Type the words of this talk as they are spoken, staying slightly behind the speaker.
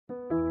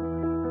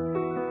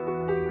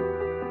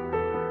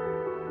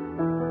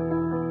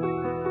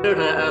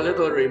A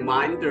little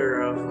reminder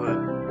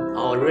of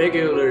our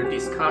regular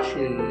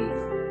discussion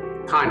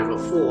kind of a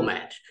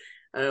format.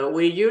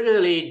 We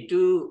usually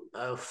do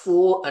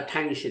four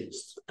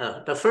attentions.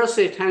 The first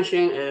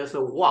attention is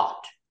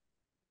what.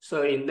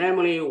 So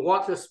namely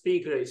what the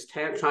speaker is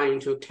trying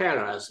to tell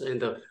us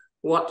and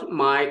what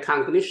my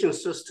cognition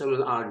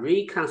systems are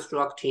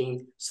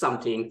reconstructing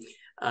something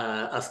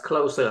as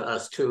closer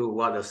as to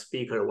what the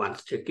speaker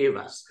wants to give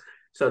us.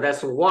 So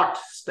that's what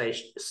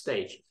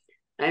stage.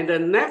 And the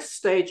next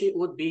stage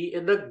would be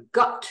the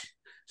gut.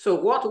 So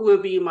what will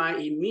be my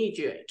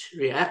immediate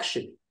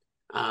reaction?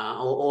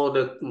 Or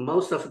the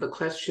most of the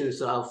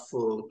questions of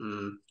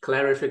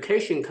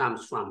clarification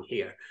comes from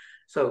here.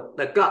 So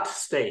the gut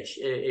stage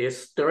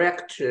is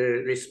direct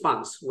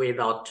response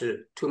without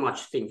too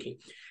much thinking.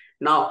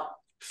 Now,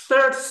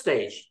 third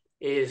stage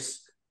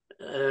is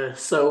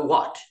so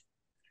what?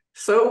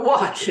 So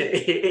what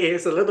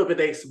is a little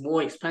bit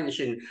more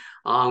expansion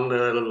on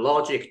the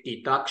logic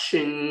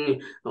deduction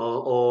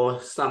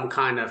or some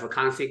kind of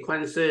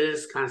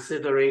consequences,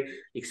 considering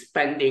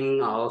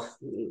expanding of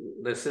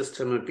the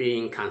system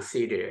being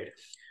considered.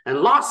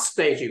 And last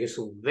stage is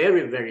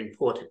very, very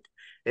important.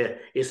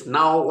 Is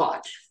now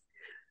what?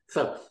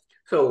 So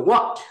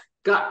what,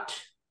 gut,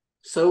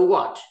 so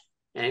what,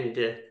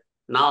 and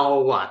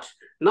now what?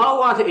 Now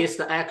what is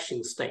the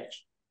action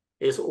stage?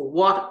 Is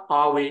what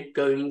are we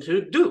going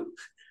to do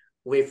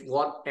with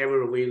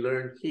whatever we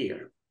learn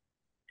here?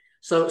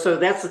 So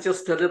that's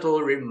just a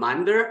little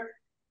reminder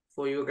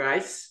for you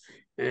guys.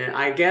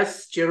 I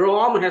guess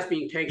Jerome has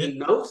been taking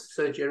notes.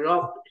 So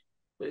Jerome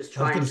is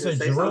trying to say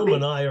Jerome something.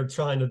 And I are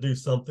trying to do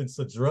something.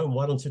 So Jerome,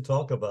 why don't you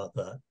talk about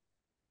that?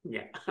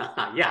 Yeah,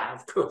 yeah,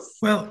 of course.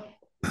 Well,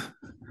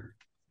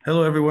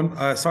 hello everyone.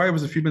 Sorry I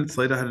was a few minutes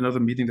late. I had another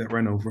meeting that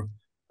ran over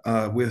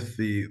with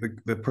the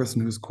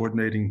person who's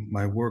coordinating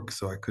my work,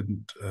 so I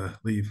couldn't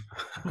leave.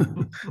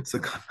 So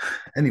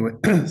anyway,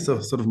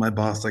 so sort of my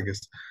boss, I guess.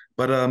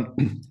 But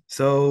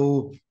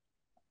so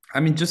I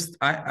mean, just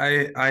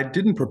I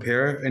didn't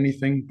prepare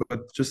anything,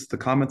 but just the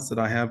comments that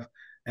I have,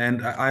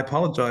 and I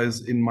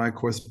apologize in my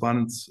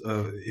correspondence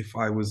if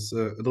I was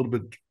a little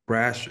bit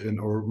brash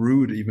or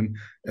rude even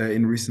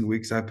in recent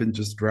weeks. I've been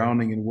just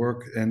drowning in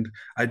work, and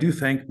I do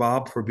thank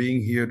Bob for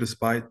being here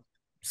despite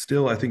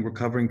still, I think,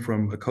 recovering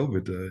from a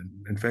COVID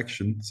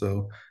infection.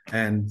 So,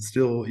 and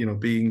still,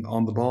 being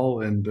on the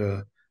ball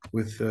and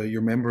with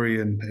your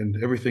memory and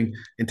everything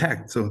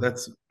intact. So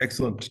that's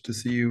excellent to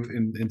see you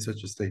in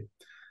such a state.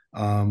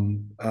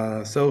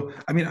 So,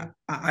 I mean,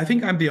 I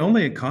think I'm the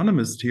only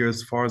economist here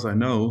as far as I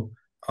know.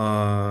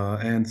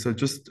 And so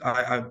just,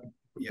 I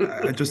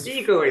just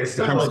ego is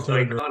also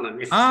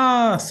economist.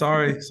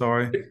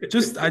 Sorry.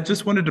 I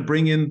just wanted to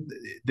bring in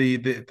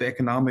the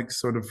economics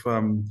sort of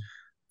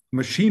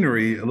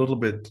machinery a little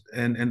bit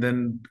and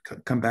then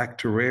come back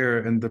to rare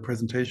and the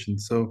presentation.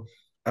 So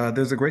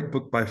there's a great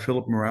book by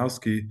Philip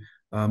Murawski,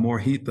 More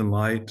Heat Than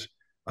Light,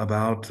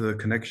 about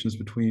connections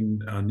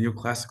between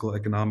neoclassical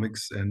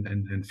economics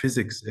and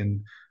physics, and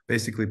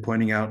basically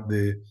pointing out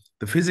the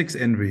physics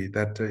envy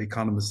that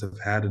economists have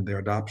had in their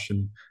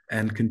adoption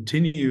and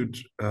continued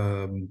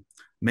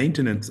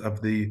maintenance of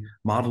the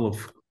model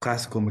of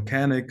classical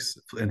mechanics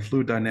and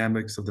fluid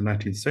dynamics of the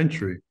 19th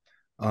century.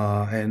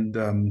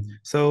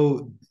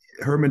 So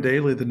Herman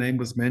Daly, the name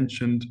was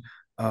mentioned,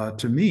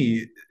 to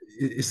me,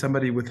 is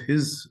somebody with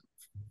his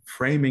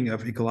framing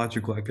of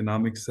ecological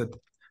economics that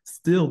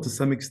still, to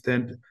some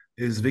extent,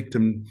 is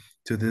victim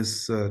to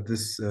this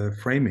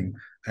framing.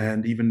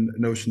 And even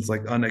notions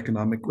like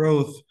uneconomic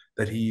growth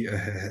that he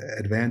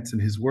advanced in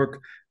his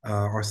work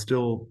are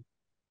still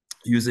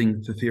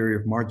using the theory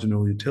of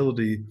marginal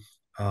utility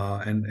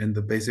and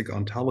the basic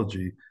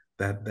ontology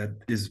that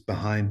is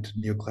behind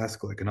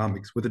neoclassical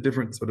economics with a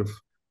different sort of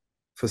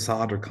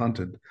facade or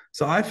content.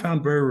 So I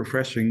found very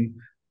refreshing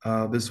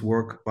this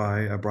work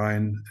by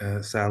Brian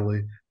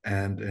Sally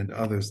and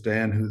others,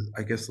 Dan, who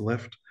I guess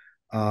left,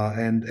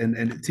 and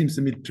it seems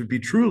to me to be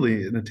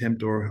truly an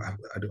attempt, or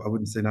I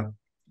wouldn't say not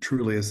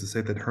truly, as to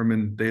say that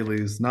Herman Daly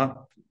is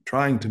not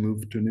trying to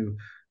move to a new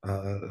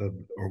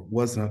or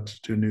was not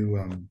to a new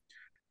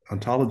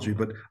ontology,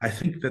 but I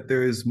think that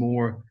there is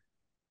more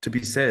to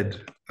be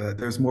said.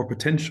 There's more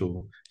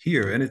potential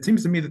here. And it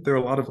seems to me that there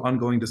are a lot of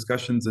ongoing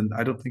discussions, and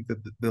I don't think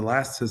that the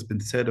last has been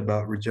said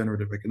about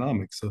regenerative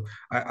economics. So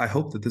I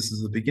hope that this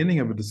is the beginning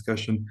of a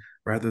discussion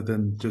rather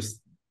than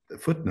just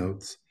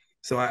footnotes.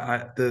 So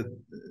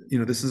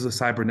this is a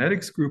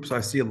cybernetics group, so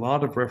I see a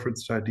lot of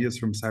reference to ideas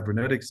from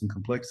cybernetics and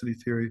complexity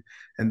theory.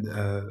 And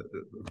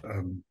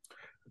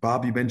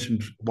Bob, you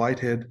mentioned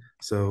Whitehead.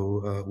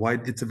 So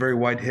it's a very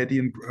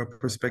Whiteheadian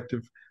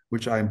perspective,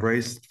 which I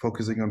embraced,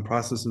 focusing on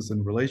processes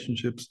and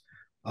relationships.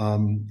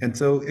 And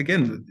so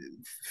again,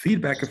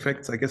 feedback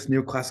effects, I guess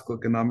neoclassical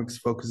economics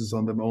focuses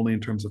on them only in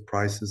terms of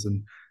prices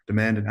and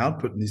demand and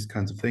output and these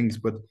kinds of things.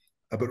 But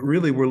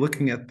really, we're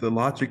looking at the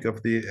logic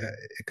of the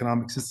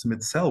economic system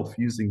itself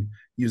using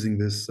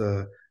these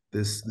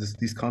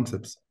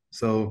concepts.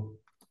 So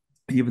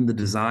even the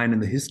design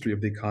and the history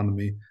of the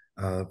economy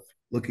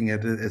looking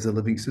at it as a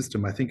living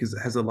system, I think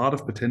has a lot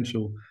of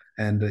potential,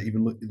 and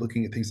even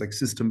looking at things like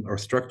system or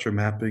structure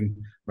mapping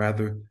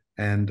rather,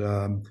 and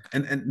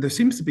there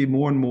seems to be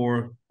more and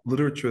more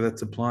literature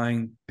that's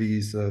applying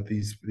these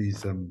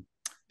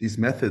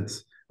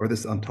methods or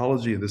this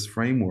ontology or this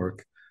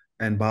framework.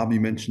 And Bob, you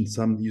mentioned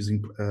some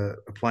using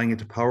applying it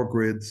to power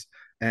grids.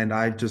 And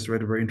I just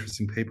read a very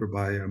interesting paper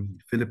by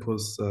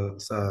Philippos,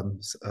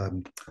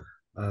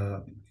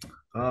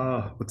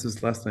 what's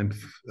his last name?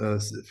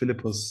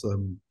 Philippos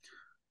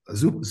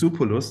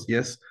Zoupoulos,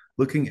 yes,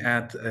 looking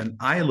at an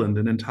island,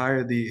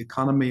 the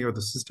economy or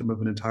the system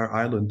of an entire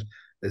island.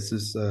 This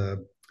is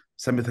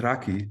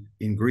Samithraki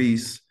in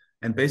Greece,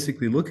 and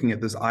basically looking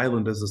at this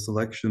island as a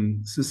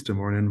selection system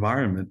or an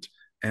environment,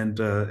 and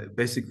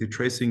basically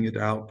tracing it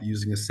out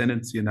using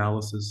ascendancy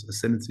analysis,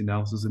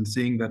 and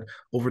seeing that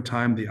over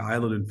time the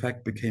island in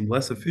fact became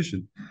less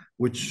efficient,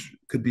 which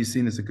could be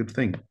seen as a good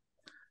thing.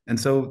 And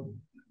so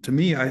to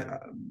me,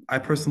 I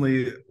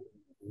personally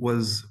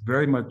was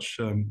very much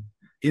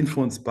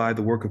influenced by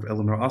the work of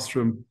Elinor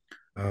Ostrom,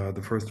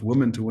 the first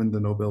woman to win the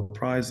Nobel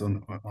Prize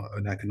on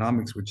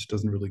economics, which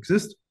doesn't really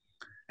exist,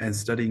 and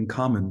studying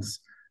commons.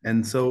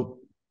 And so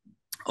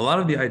a lot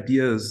of the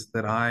ideas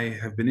that I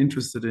have been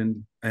interested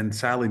in, and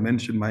Sally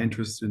mentioned my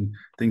interest in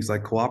things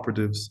like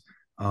cooperatives,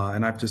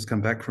 and I've just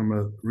come back from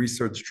a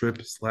research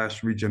trip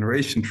 /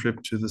 regeneration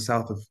trip to the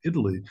south of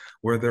Italy,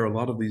 where there are a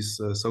lot of these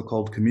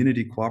so-called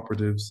community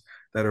cooperatives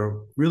that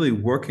are really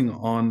working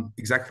on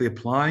exactly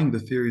applying the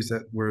theories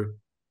that we're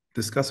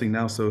discussing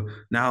now. So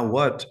now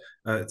what?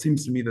 It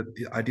seems to me that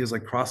the ideas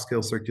like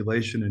cross-scale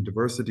circulation and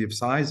diversity of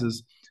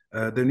sizes,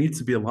 there needs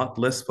to be a lot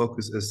less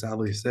focus, as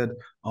Sally said,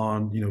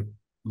 on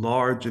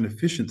large and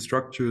efficient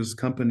structures,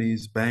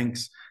 companies,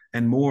 banks,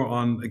 and more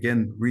on,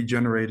 again,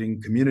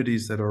 regenerating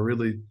communities that are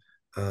really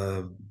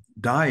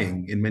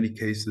dying in many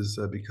cases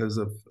because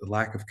of a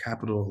lack of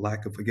capital,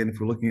 lack of, again, if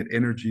we're looking at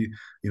energy,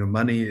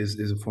 money is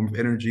a form of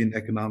energy in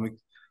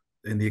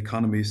the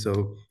economy.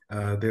 So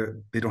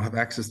they don't have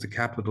access to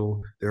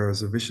capital. There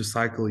is a vicious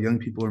cycle. Young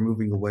people are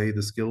moving away.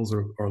 The skills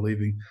are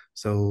leaving.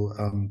 So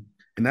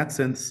in that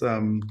sense,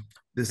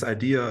 this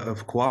idea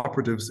of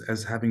cooperatives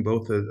as having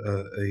both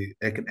an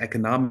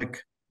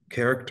economic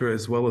character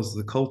as well as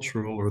the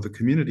cultural or the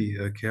community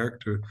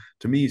character,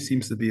 to me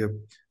seems to be a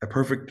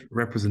perfect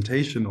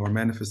representation or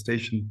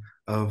manifestation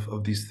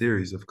of these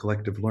theories of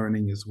collective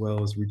learning as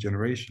well as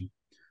regeneration.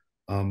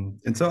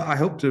 And so I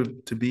hope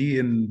to be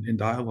in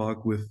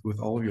dialogue with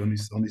all of you on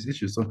these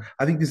issues. So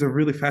I think these are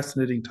really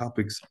fascinating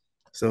topics.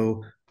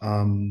 So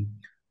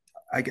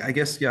I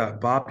guess, yeah,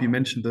 Bob, you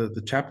mentioned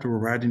the chapter we're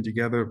writing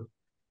together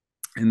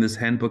in this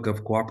handbook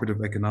of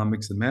cooperative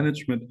economics and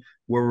management,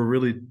 where we're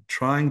really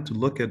trying to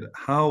look at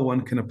how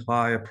one can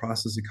apply a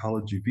process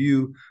ecology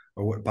view,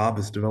 or what Bob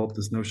has developed,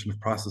 this notion of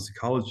process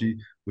ecology,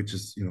 which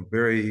is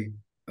very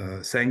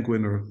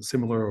sanguine or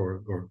similar,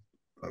 or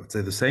I would say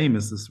the same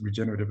as this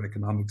regenerative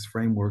economics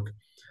framework,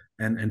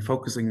 and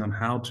focusing on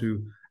how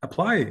to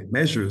apply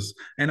measures.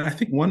 And I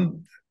think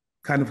one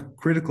kind of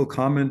critical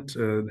comment,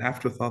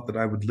 afterthought that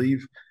I would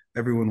leave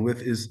everyone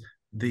with is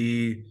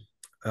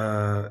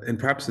and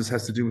perhaps this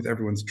has to do with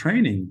everyone's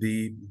training,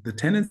 the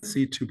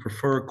tendency to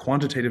prefer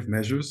quantitative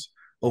measures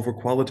over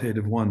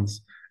qualitative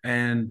ones.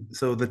 And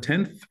so the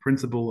 10th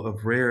principle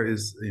of RARE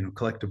is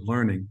collective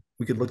learning.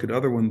 We could look at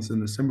other ones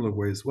in a similar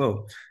way as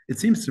well. It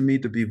seems to me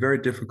to be very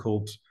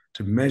difficult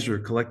to measure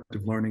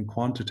collective learning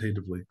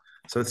quantitatively.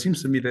 So it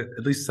seems to me that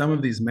at least some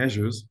of these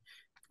measures,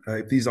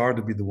 if these are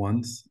to be the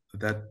ones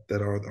that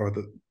are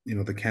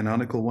the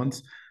canonical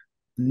ones,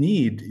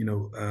 need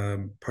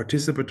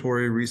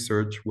participatory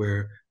research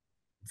where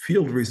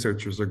field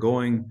researchers are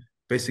going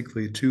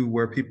basically to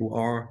where people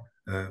are,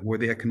 where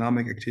the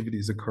economic activity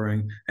is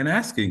occurring, and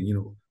asking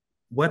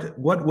what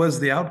was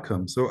the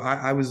outcome. So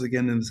I was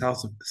again in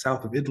the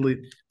south of Italy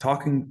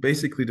talking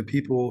basically to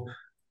people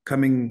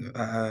coming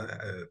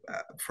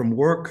from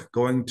work,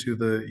 going to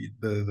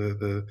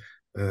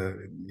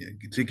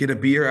to get a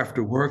beer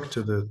after work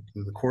to the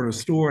corner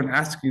store, and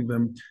asking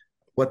them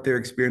what their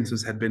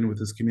experiences had been with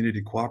this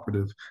community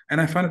cooperative. And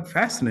I found it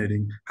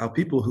fascinating how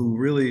people who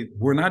really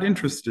were not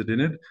interested in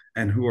it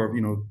and who are,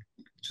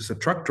 just a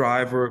truck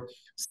driver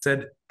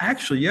said,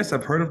 actually, yes,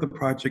 I've heard of the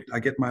project. I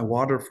get my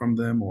water from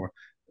them, or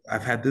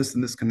I've had this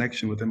and this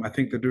connection with them. I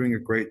think they're doing a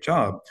great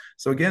job.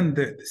 So again,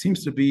 there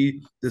seems to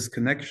be this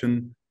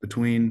connection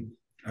between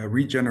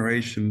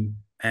regeneration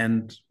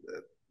and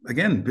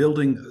again,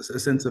 building a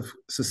sense of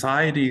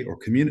society or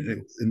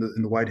community in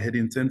the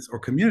Whiteheadian sense, or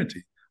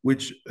community,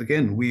 which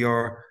again, we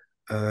are,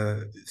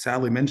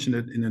 Sally mentioned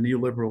it, in a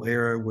neoliberal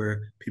era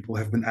where people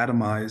have been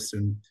atomized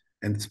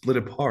and split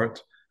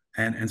apart.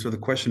 And so the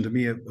question to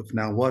me of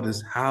now what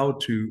is how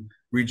to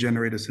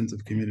regenerate a sense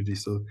of community.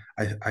 So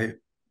I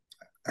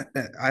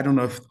don't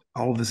know if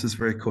all of this is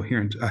very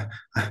coherent.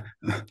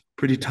 I'm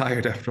pretty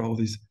tired after all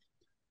these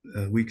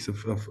weeks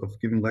of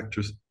giving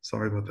lectures.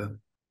 Sorry about that.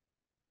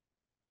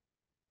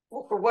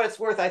 Well, for what it's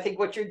worth, I think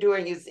what you're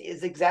doing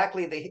is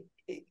exactly the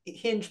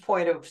hinge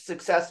point of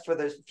success for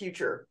the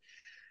future.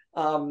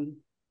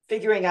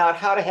 figuring out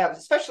how to have,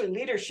 especially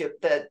leadership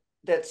that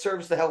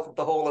serves the health of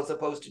the whole as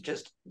opposed to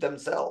just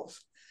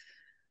themselves.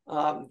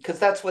 Because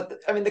that's what,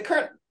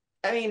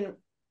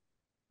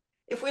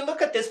 if we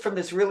look at this from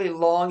this really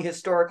long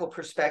historical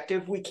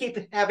perspective, we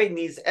keep having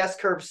these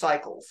S-curve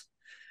cycles,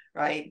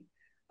 right?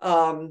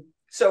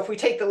 So if we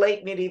take the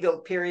late medieval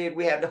period,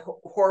 we had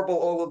horrible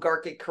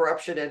oligarchic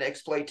corruption and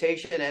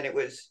exploitation, and it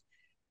was,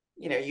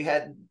 you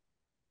had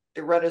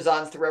the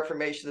Renaissance, the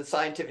Reformation, the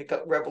Scientific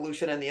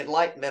Revolution, and the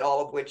Enlightenment,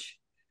 all of which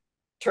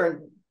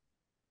turned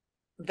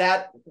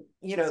that,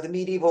 the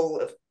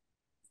medieval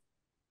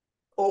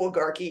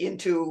oligarchy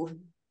into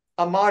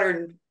a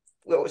modern,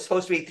 what was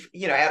supposed to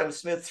be, Adam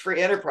Smith's free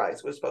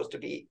enterprise was supposed to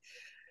be.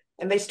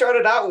 And they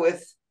started out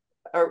with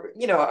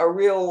a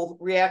real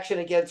reaction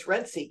against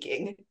rent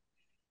seeking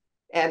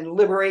and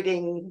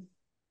liberating,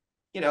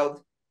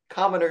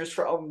 commoners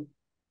from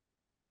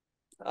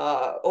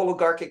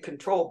oligarchic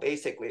control,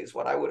 basically, is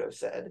what I would have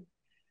said.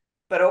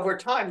 But over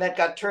time, that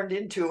got turned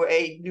into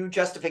a new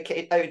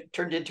justification,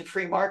 turned into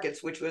free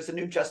markets, which was a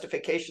new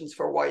justifications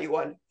for why you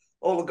want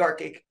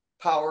oligarchic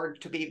power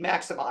to be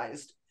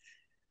maximized.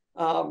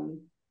 And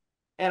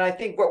I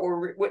think what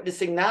we're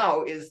witnessing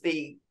now is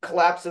the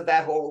collapse of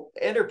that whole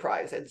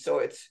enterprise. And so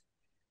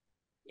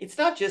it's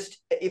not just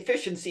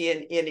efficiency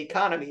in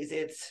economies,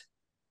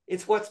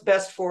 it's what's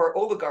best for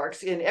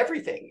oligarchs in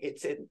everything.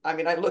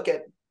 I look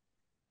at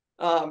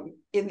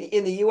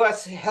in the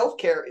US,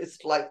 healthcare is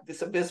like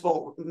this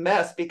abysmal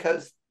mess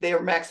because they are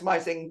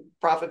maximizing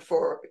profit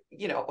for,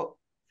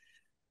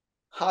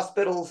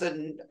 hospitals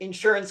and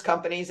insurance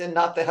companies and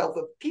not the health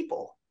of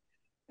people.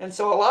 And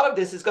so a lot of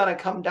this is going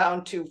to come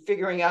down to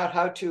figuring out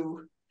how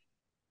to,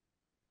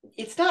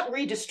 it's not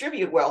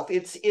redistribute wealth,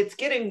 it's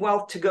getting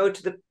wealth to go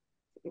to the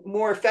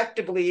more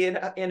effectively in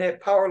a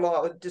power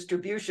law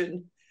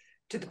distribution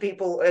to the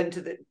people and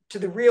to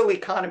the real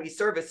economy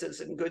services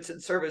and goods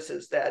and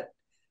services that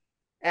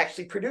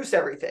actually produce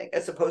everything,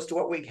 as opposed to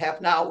what we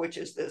have now, which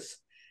is this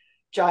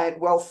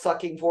giant wealth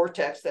sucking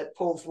vortex that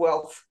pulls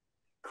wealth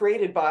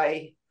created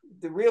by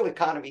the real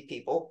economy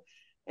people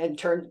and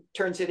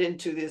turns it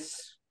into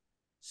this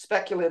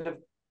speculative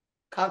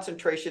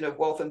concentration of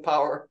wealth and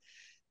power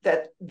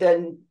that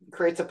then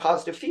creates a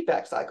positive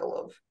feedback cycle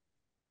of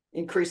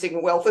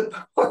increasing wealth and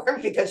power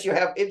because you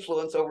have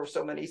influence over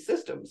so many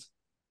systems.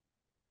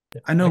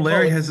 I know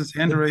Larry has his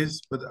hand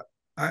raised, but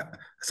I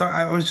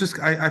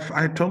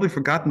totally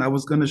forgotten. I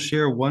was going to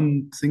share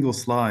one single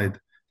slide.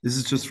 This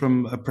is just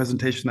from a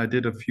presentation I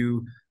did a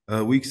few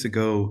weeks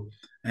ago,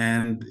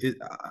 and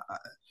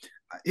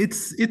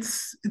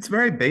it's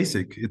very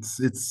basic.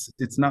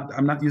 It's not.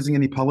 I'm not using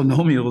any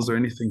polynomials or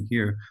anything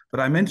here.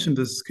 But I mentioned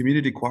this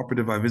community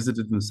cooperative I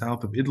visited in the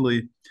south of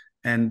Italy,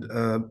 and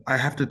I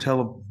have to tell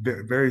a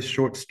very, very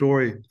short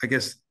story. I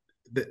guess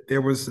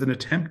there was an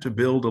attempt to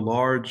build a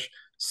large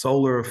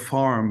solar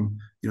farm,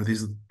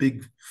 these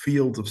big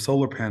fields of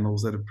solar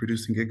panels that are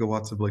producing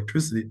gigawatts of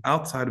electricity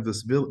outside of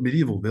this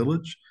medieval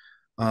village.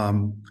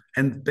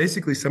 And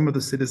basically some of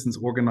the citizens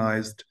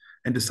organized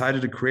and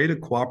decided to create a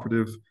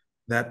cooperative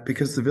that,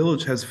 because the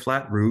village has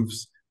flat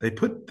roofs, they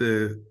put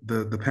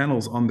the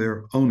panels on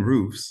their own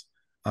roofs.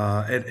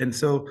 And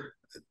so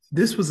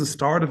this was the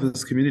start of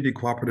this community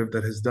cooperative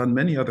that has done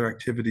many other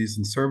activities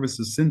and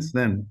services since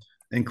then,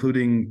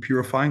 including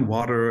purifying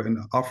water and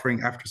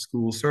offering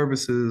after-school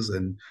services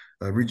and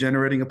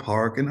regenerating a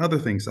park and other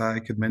things I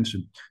could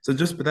mention. But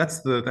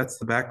that's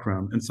the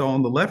background. And so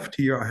on the left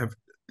here,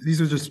 these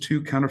are just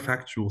two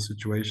counterfactual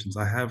situations.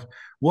 I have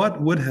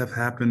what would have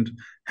happened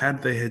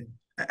had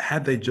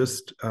they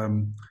just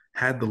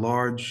had the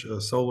large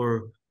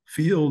solar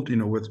field,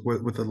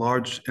 with a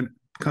large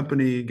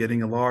company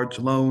getting a large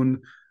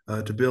loan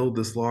to build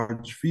this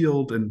large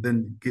field and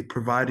then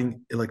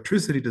providing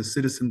electricity to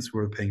citizens who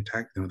are paying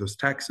those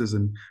taxes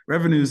and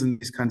revenues and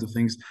these kinds of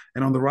things.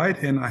 And on the right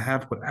hand, I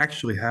have what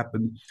actually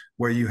happened,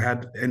 where you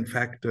had, in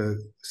fact,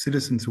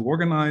 citizens who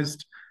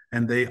organized,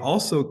 and they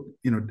also,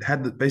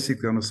 had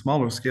basically on a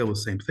smaller scale the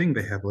same thing.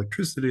 They have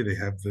electricity, they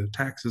have the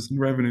taxes and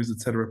revenues,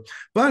 etc.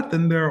 But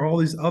then there are all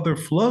these other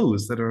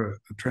flows that are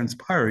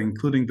transpiring,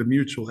 including the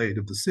mutual aid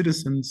of the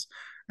citizens,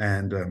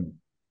 and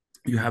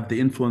you have the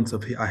influence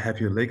of, I have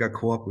here Lega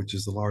Coop, which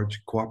is the large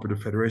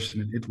cooperative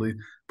federation in Italy,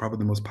 probably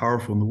the most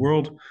powerful in the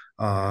world.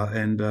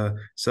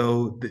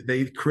 So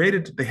they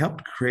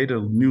helped create a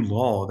new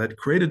law that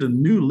created a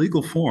new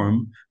legal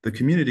form. The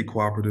community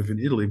cooperative in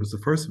Italy was the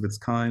first of its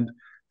kind.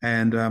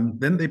 And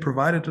then they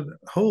provided a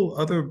whole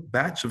other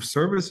batch of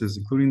services,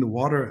 including the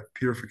water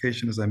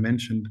purification, as I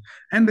mentioned.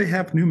 And they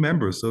have new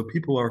members. So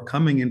people are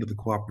coming into the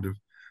cooperative.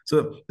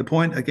 So the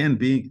point, again,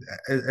 being,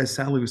 as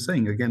Sally was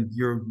saying, again,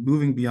 you're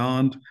moving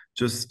beyond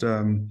just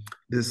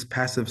this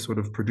passive sort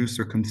of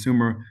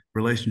producer-consumer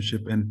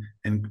relationship and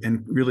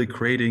really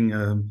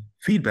creating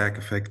feedback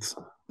effects.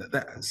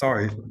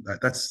 I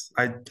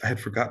had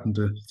forgotten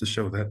to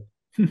show that.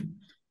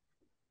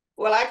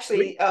 Well,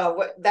 actually,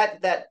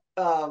 that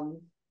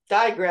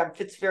diagram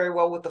fits very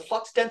well with the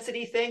flux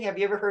density thing. Have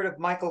you ever heard of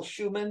Michael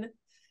Schumann,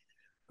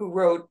 who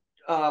wrote,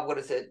 what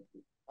is it?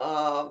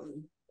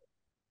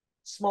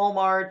 Small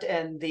Mart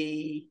and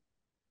the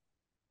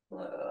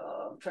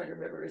I'm trying to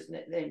remember his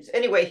names.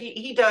 Anyway,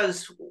 he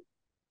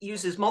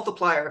uses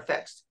multiplier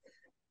effects.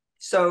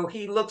 So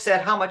he looks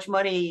at how much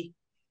money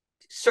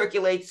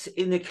circulates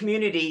in the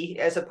community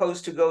as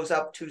opposed to goes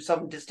up to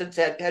some distant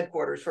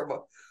headquarters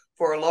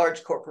for a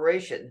large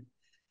corporation.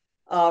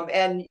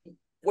 And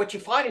what you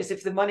find is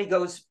if the money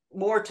goes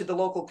more to the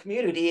local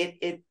community,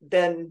 it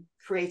then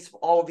creates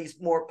all of these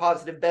more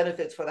positive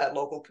benefits for that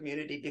local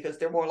community, because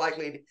they're more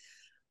likely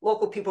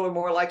local people are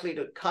more likely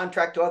to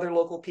contract to other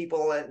local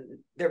people, and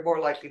they're more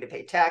likely to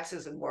pay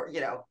taxes and more,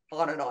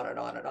 on and on and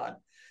on and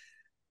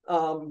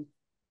on.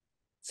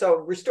 So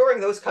restoring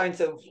those kinds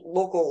of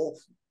local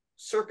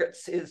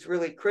circuits is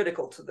really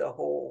critical to the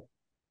whole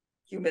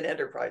human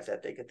enterprise, I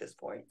think, at this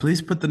point.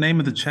 Please put the name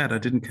in the chat. I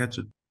didn't catch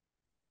it.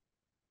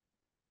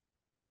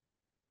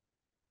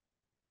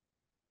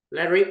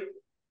 Larry?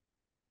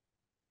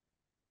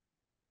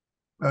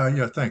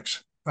 Yeah,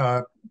 thanks.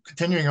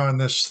 Continuing on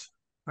this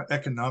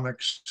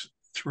economics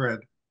thread,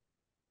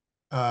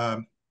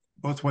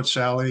 both what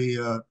Sally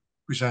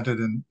presented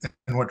and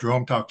what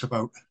Jerome talked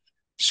about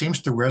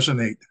seems to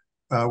resonate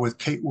with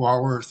Kate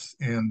Walworth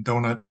in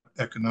Donut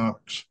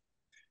Economics.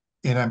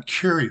 And I'm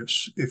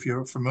curious if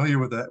you're familiar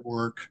with that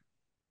work,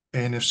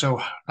 and if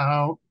so,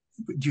 how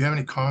do you have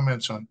any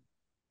comments on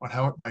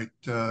how it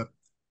might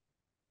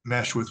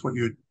mesh with what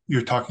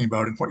you're talking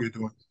about and what you're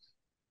doing?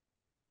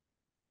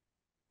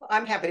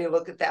 I'm happy to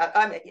look at that.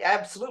 I'm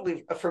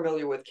absolutely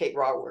familiar with Kate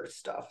Raworth's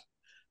stuff.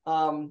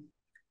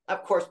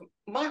 Of course,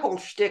 my whole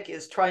shtick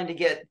is trying to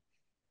get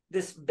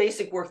this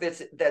basic work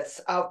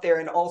that's out there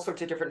in all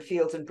sorts of different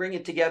fields and bring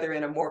it together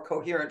in a more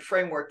coherent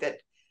framework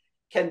that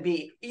can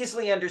be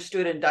easily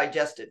understood and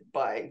digested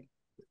by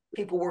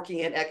people working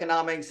in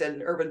economics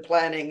and urban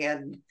planning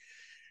and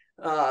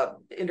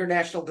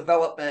international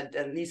development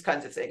and these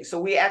kinds of things. So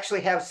we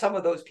actually have some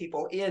of those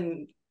people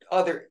in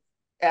other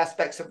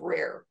aspects of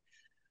RARE.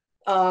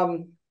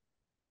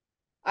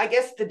 I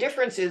guess the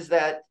difference is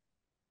that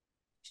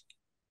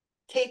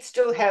Kate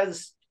still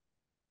has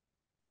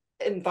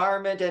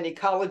environment and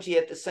ecology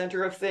at the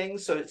center of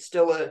things, so it's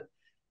still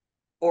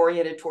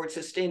oriented towards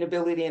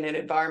sustainability in an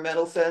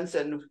environmental sense.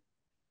 And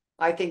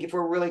I think if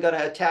we're really going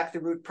to attack the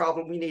root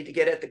problem, we need to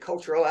get at the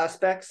cultural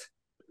aspects.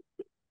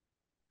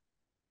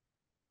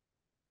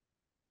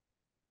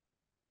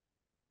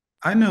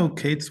 I know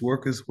Kate's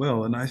work as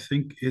well, and I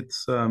think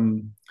it's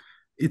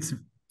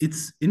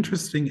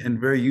interesting and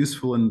very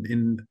useful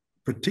in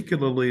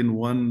particularly in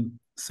one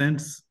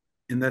sense,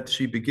 in that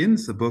she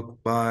begins the book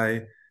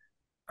by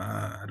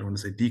I don't want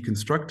to say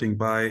deconstructing,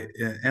 by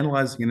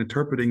analyzing and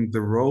interpreting the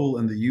role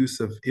and the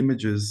use of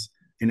images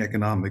in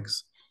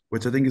economics,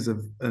 which I think is a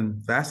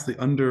vastly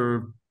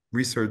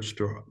under-researched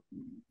or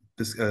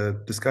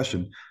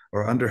discussion,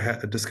 or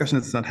a discussion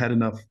that's not had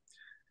enough.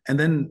 And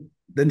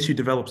then she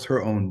develops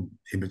her own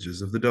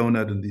images of the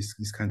donut and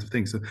these kinds of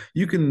things. So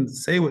you can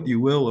say what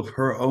you will of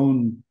her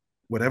own,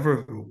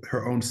 whatever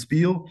her own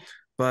spiel,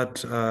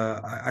 but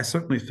I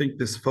certainly think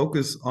this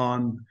focus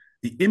on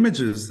the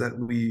images that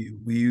we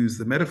use,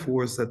 the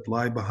metaphors that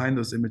lie behind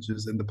those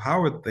images, and the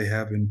power that they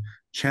have in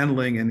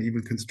channeling and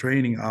even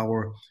constraining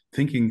our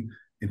thinking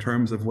in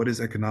terms of what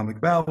is economic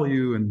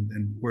value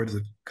and where does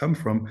it come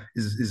from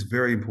is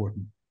very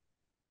important.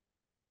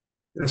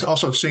 It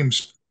also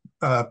seems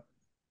to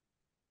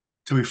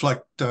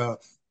reflect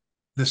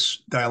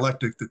this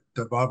dialectic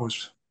that Bob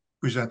was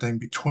presenting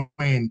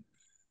between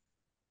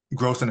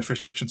growth and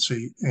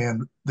efficiency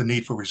and the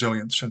need for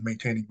resilience and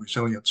maintaining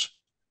resilience.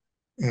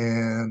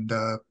 And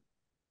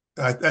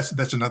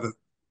that's another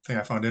thing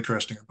I found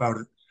interesting about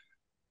it.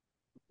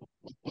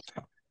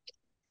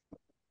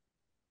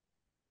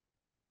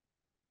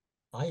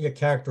 I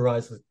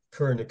characterize the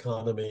current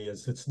economy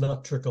as it's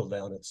not trickle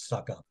down, it's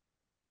suck up.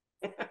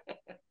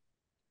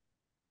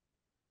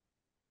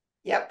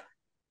 Yep.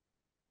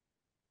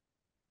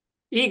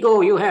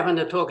 Ego, you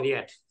haven't talked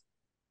yet.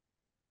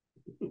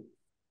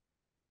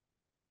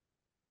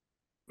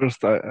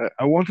 First,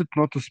 I wanted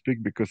not to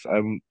speak because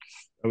I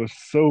was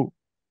so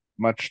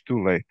much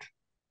too late.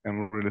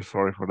 I'm really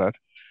sorry for that.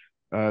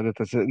 That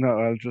I said, no,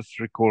 I'll just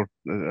record,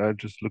 I'll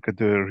just look at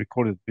the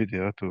recorded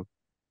video to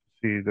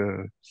see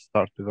the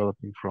start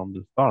developing from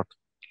the start.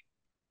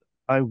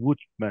 I would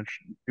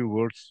mention a few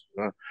words,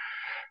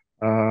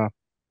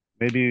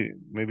 maybe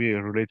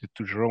related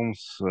to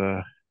Jerome's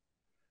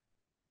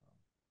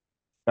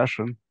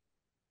discussion,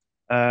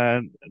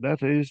 and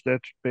that is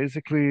that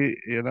basically,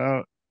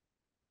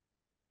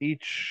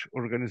 each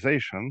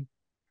organization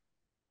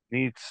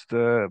needs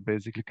the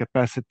basically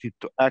capacity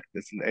to act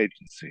as an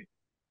agency.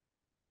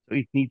 So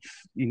it needs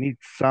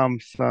some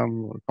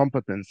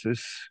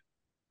competences,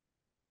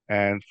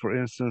 and for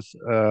instance,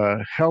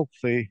 a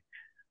healthy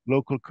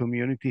local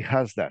community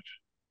has that,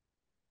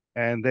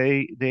 and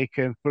they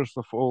can first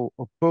of all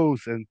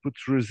oppose and put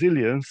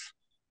resilience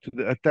to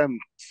the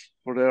attempts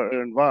for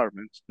their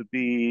environment to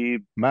be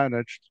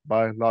managed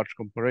by large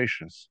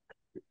corporations,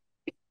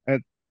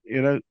 and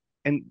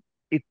and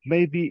it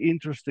may be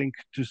interesting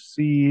to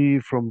see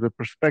from the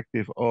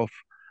perspective of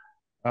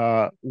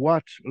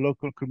what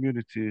local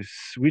communities,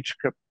 which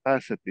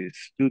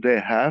capacities do they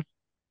have,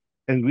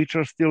 and which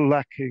are still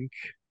lacking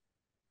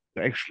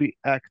to actually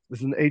act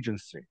as an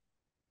agency.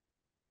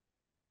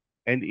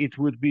 And it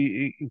would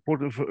be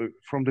important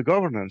from the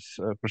governance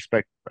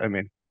perspective. I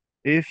mean,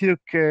 if you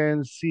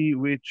can see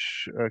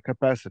which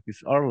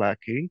capacities are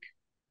lacking,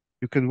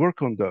 you can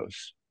work on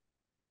those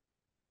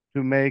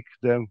to make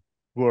them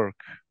work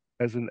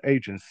as an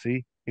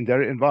agency in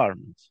their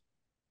environment.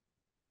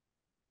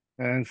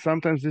 And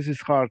sometimes this is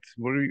hard.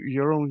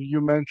 Jerome,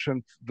 you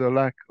mentioned the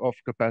lack of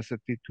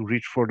capacity to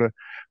reach for the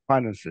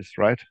finances,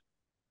 right?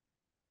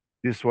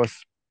 This was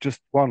just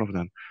one of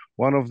them.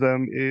 One of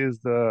them is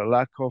the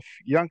lack of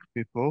young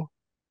people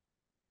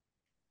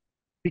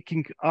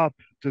picking up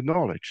the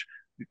knowledge,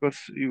 because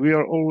we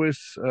are always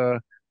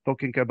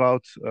talking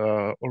about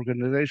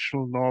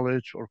organizational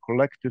knowledge or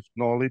collective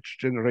knowledge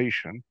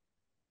generation,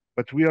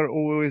 but we are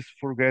always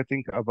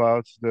forgetting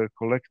about the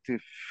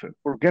collective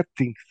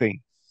forgetting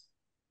things.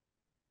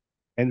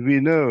 And we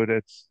know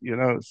that, you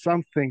know,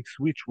 some things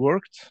which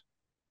worked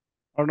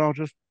are now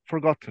just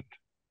forgotten.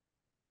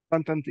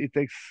 Sometimes it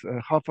takes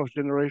half of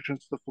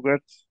generations to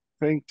forget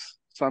things.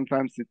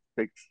 Sometimes it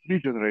takes 3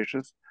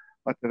 generations.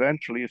 But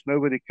eventually, if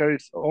nobody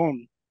carries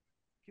on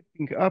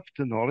keeping up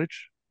the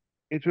knowledge,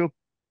 it will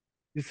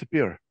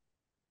disappear.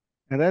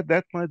 And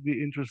that might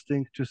be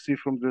interesting to see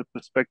from the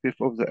perspective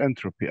of the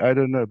entropy. I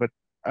don't know, but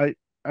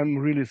I'm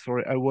really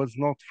sorry. I was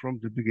not from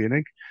the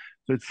beginning.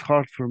 So it's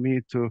hard for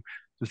me to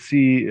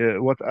see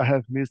what I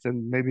have missed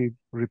and maybe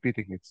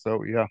repeating it.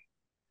 So yeah,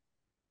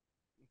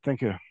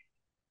 thank you.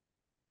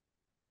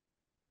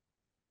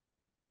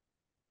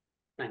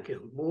 Thank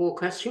you. More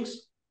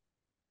questions?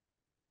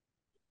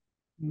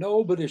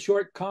 No, but a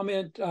short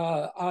comment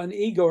on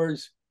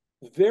Igor's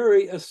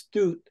very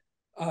astute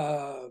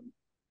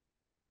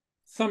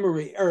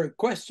summary or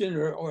question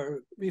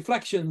or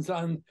reflections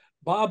on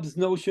Bob's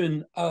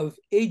notion of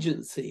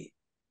agency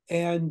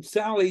and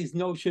Sally's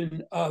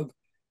notion of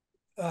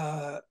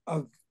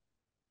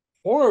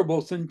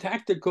horrible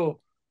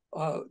syntactical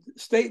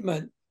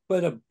statement,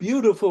 but a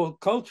beautiful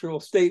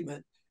cultural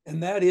statement,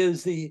 and that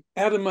is the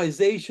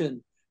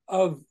atomization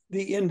of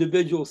the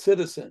individual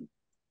citizen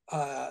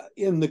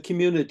in the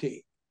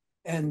community.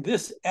 And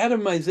this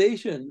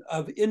atomization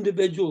of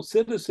individual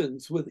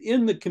citizens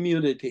within the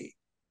community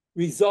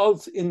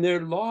results in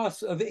their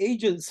loss of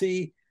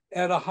agency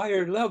at a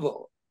higher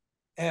level.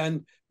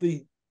 And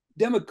the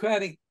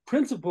democratic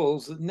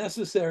principles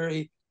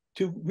necessary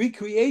to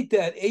recreate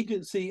that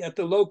agency at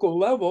the local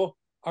level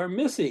are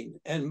missing.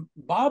 And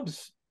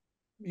Bob's,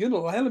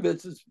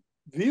 Ulanowicz's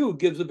view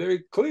gives a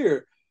very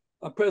clear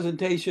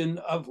presentation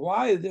of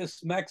why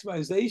this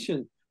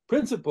maximization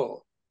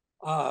principle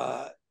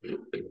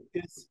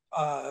is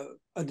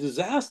a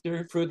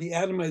disaster for the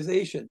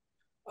atomization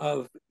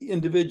of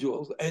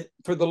individuals and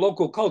for the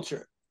local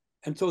culture.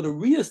 And so to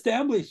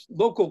reestablish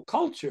local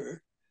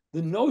culture,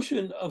 the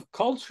notion of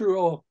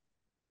cultural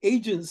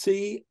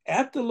agency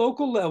at the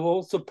local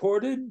level,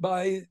 supported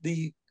by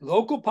the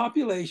local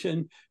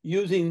population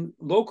using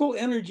local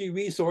energy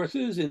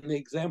resources, in the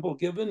example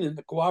given in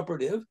the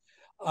cooperative,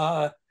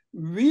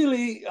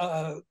 really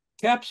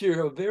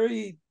capture a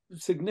very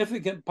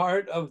significant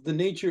part of the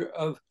nature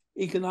of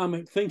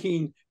economic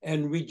thinking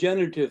and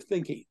regenerative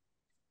thinking.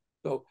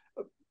 So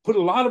put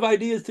a lot of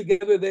ideas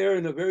together there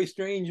in a very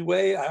strange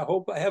way. I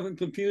hope I haven't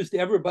confused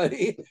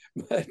everybody,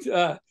 but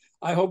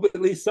I hope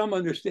at least some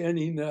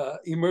understanding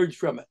emerged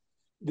from it.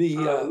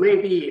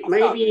 Maybe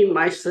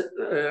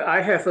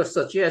I have a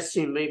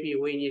suggestion. Maybe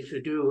we need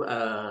to do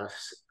a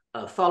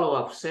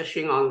follow-up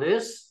session on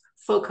this,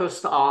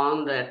 focused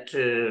on that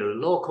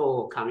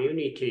local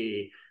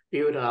community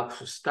build-up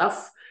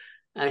stuff.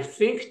 I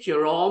think,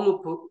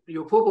 Jerome,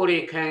 you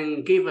probably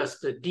can give us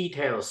the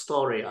detailed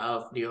story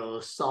of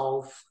your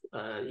South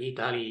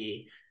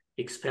Italy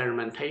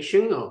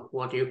experimentation, or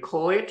what you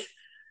call it.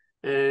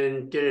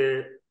 And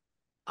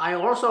I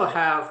also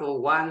have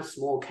one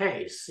small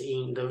case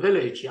in the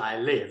village I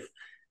live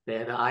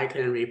that I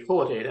can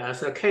report it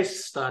as a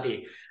case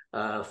study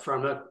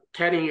from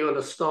telling you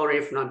the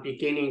story from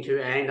beginning to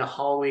end,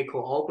 how we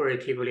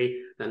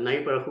cooperatively, the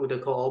neighborhood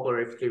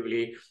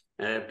cooperatively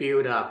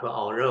build up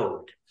our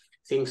road,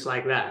 things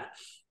like that.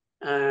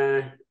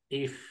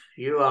 If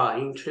you are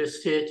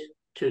interested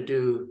to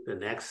do the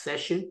next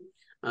session,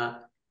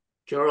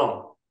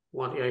 Jerome,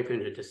 what are you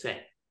going to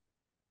say?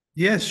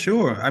 Yes,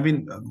 sure. I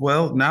mean,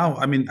 well, now,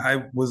 I mean,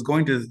 I was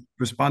going to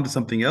respond to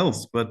something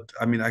else, but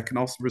I mean, I can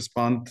also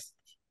respond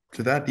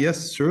to that.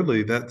 Yes,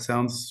 surely. That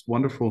sounds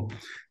wonderful.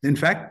 In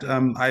fact,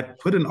 I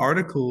put an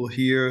article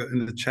here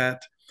in the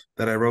chat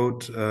that I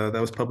wrote that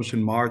was published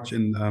in March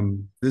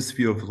in This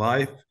View of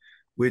Life,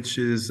 which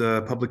is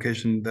a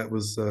publication that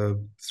was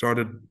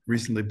started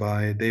recently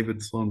by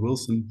David Sloan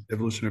Wilson,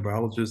 evolutionary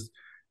biologist,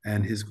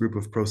 and his group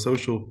of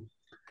pro-social.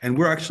 And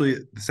we're actually,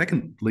 the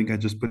second link I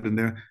just put in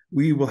there,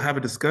 we will have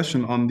a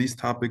discussion on these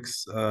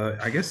topics,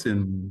 I guess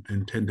in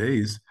 10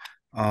 days.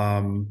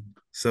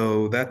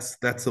 So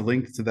that's a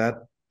link to that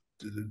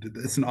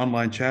it's an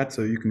online chat,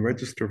 so you can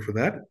register for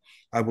that.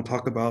 I will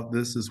talk about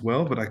this as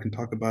well, but I can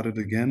talk about it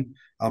again.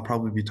 I'll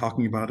probably be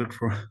talking about it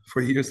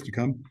for years to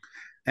come.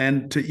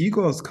 And to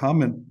Igor's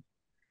comment,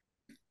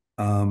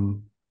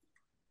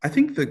 I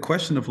think the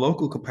question of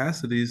local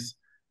capacities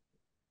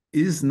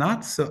is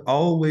not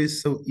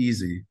always so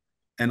easy.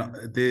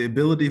 And the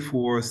ability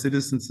for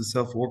citizens to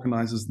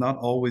self-organize is not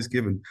always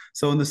given.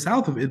 So in the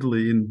south of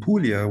Italy, in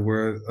Puglia,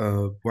 where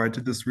I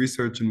did this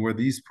research and where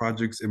these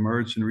projects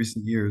emerged in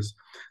recent years,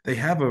 they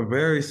have a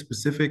very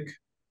specific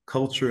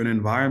culture and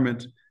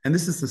environment. And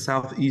this is the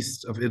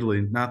southeast of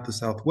Italy, not the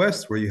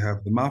southwest, where you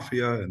have the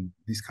mafia and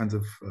these kinds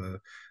of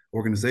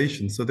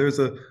organizations. So there's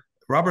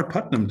Robert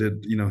Putnam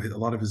did, a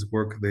lot of his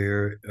work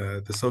there,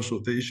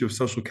 the issue of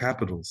social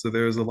capital. So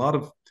there's a lot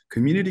of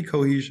community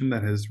cohesion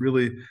that has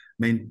really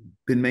been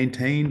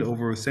maintained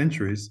over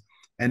centuries.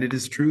 And it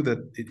is true that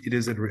it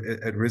is at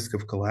risk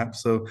of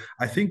collapse. So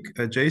I think,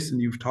 Jason,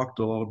 you've talked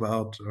a lot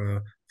about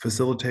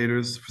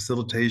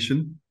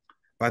facilitation.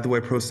 By the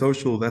way,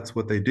 pro-social, that's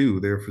what they do.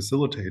 They're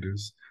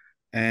facilitators.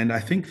 And I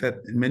think that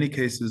in many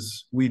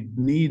cases, we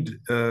need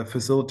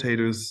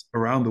facilitators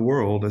around the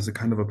world as a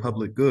kind of a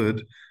public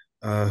good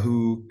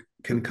who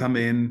can come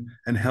in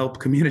and help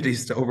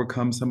communities to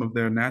overcome some of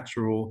their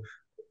natural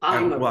I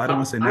don't want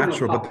to say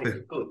natural, but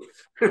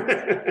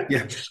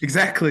yeah,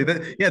 exactly.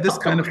 This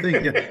kind of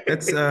thing. Yeah,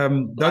 that's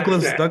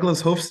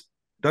Douglas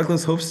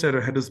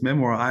Hofstadter had his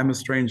memoir, "I'm a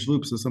Strange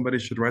Loop." So somebody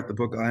should write the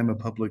book, "I'm a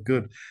Public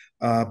Good."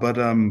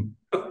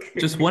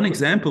 Just one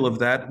example of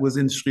that was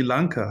in Sri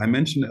Lanka. I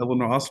mentioned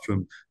Elinor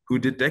Ostrom, who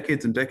did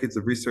decades and decades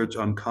of research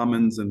on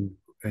commons and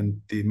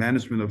the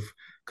management of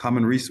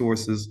common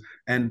resources.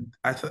 And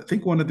I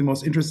think one of the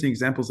most interesting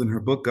examples in her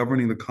book,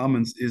 Governing the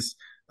Commons, is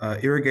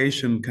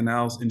irrigation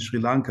canals in Sri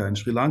Lanka. And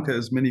Sri Lanka,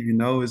 as many of you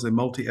know, is a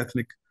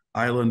multi-ethnic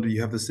island.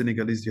 You have the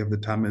Senegalese, you have the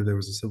Tamil. There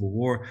was a civil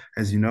war,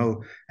 as you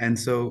know. And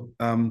so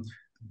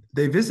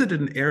they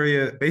visited an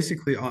area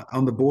basically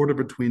on the border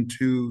between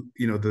two,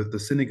 the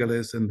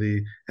Senegalese and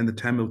the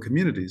Tamil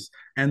communities.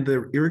 And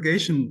the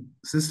irrigation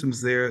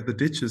systems there, the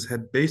ditches,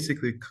 had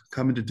basically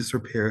come into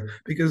disrepair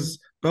because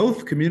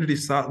both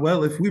communities thought,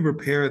 well, if we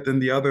repair it, then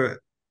the other,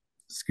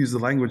 excuse the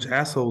language,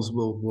 assholes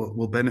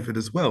will benefit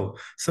as well.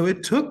 So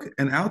it took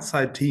an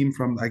outside team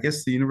from, I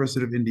guess, the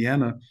University of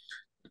Indiana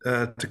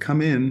to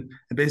come in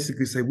and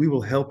basically say, we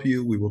will help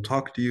you, we will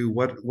talk to you,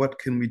 what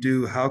can we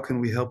do, how can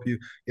we help you,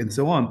 and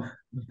so on,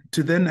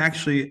 to then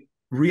actually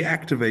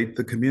reactivate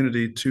the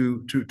community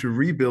to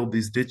rebuild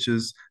these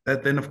ditches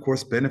that then, of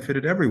course,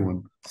 benefited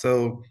everyone.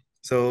 So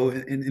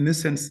in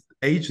this sense,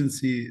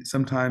 agency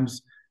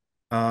sometimes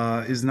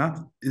is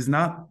not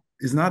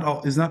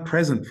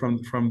present from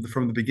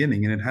the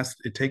beginning, and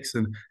it takes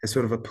a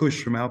sort of a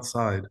push from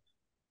outside.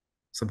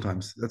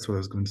 Sometimes that's what I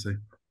was going to say.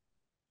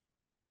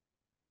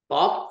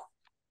 Bob?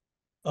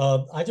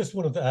 I just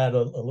wanted to add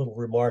a little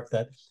remark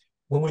that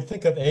when we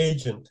think of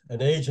agent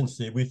and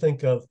agency, we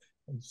think of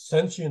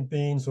sentient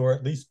beings or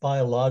at least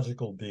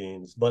biological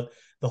beings, but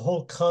the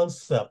whole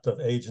concept of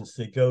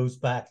agency goes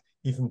back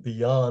even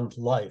beyond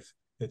life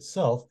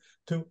itself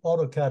to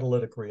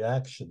autocatalytic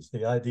reactions.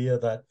 The idea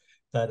that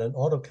an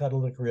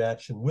autocatalytic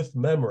reaction with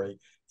memory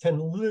can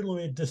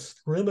literally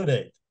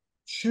discriminate,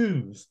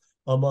 choose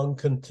among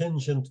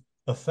contingent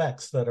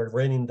effects that are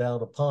raining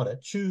down upon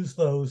it, choose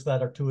those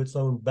that are to its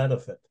own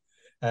benefit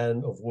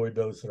and avoid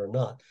those that are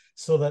not.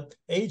 So that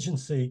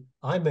agency,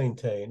 I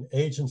maintain,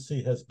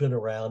 agency has been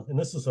around, and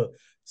this is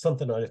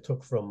something I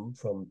took from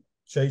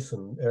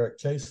Eric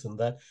Jason,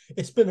 that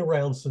it's been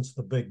around since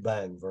the Big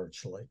Bang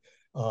virtually.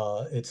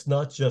 It's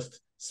not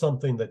just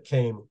something that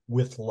came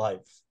with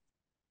life.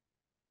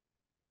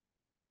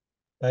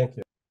 Thank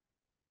you.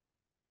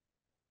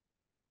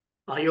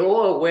 Are you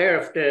all aware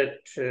of the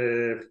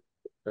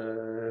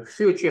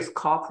Fuji's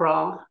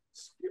Copra's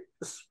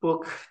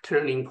book,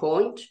 Turning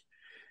Point?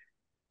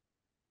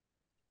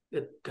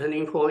 The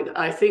Turning Point,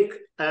 I think,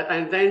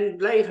 and then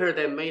later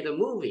they made a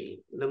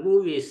movie. The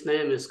movie's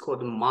name is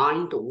called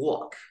Mind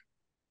Walk.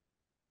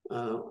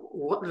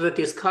 What the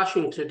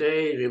discussion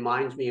today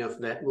reminds me of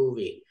that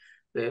movie,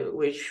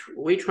 which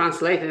we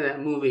translated that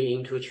movie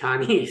into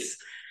Chinese.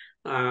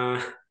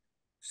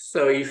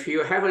 So if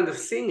you haven't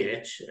seen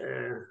it,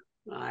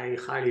 I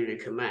highly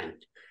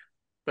recommend.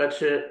 But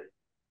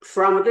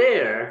from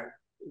there,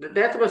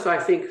 that was, I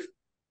think,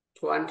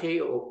 20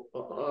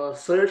 or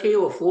 30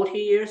 or 40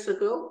 years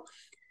ago.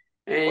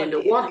 And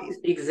what is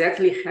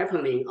exactly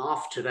happening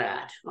after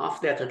that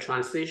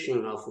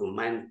transition of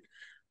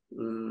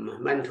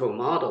mental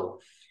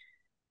model?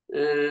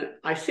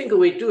 I think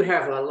we do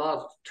have a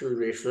lot to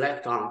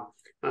reflect on.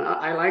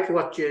 I like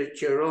what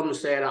Jerome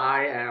said,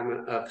 I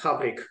am a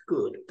public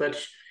good, but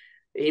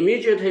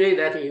immediately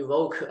that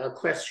evokes a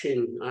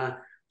question,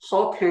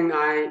 how can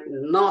I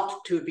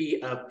not to be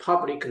a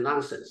public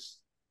nonsense?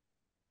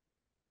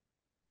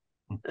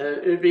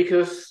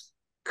 Because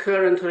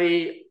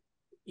currently,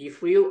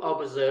 if you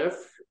observe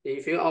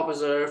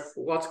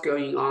what's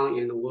going on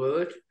in the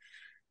world,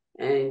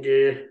 and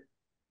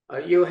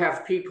you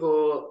have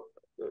people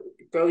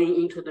going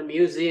into the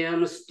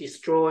museums,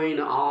 destroying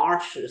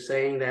art,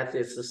 saying that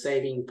it's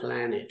saving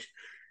planet.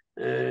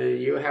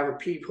 You have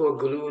people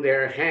glue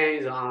their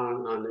hands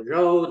on the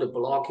road,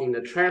 blocking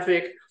the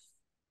traffic.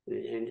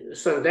 And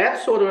so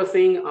that sort of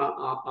thing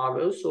are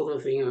those sort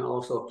of things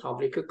also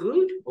public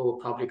good or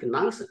public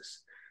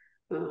nonsense?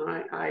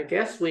 I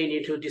guess we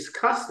need to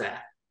discuss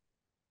that.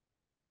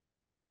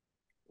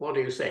 What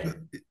do you say?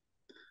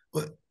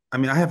 Well, I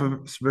mean, I have a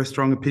very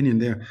strong opinion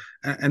there.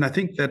 And I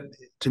think that,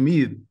 to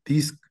me,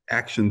 these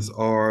actions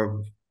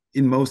are,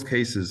 in most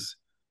cases,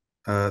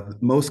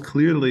 most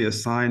clearly a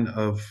sign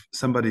of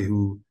somebody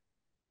who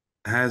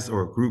has,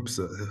 or groups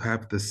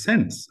have the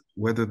sense,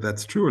 whether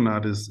that's true or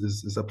not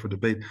is up for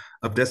debate,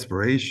 of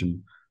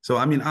desperation. So,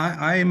 I mean,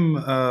 I'm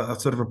a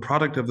sort of a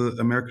product of the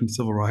American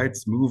Civil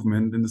Rights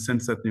Movement, in the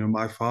sense that,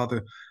 my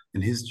father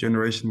and his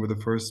generation were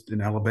the first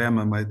in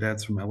Alabama. My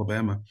dad's from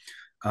Alabama,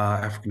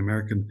 African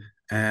American,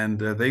 and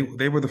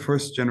they were the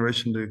first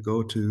generation to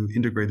go to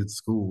integrated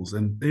schools,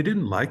 and they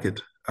didn't like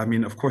it. I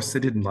mean, of course, they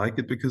didn't like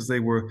it because they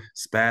were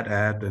spat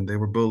at and they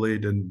were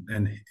bullied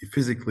and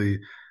physically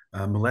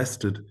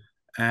molested,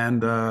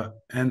 and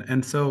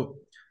so,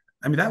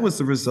 I mean, that was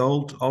the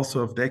result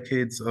also of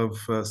decades of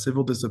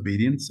civil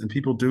disobedience and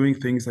people doing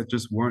things that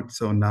just weren't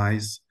so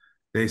nice.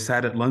 They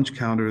sat at lunch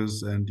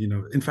counters, and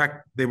in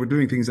fact, they were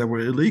doing things that were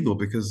illegal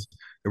because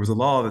there was a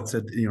law that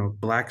said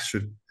blacks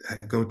should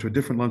go to a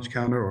different lunch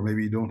counter, or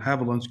maybe you don't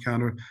have a lunch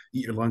counter,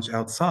 eat your lunch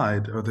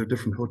outside, or there are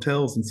different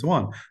hotels and so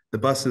on. The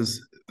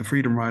buses, the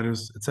Freedom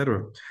Riders,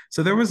 etc.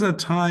 So there was a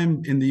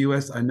time in the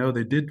U.S. I know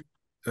they did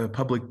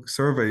public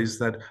surveys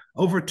that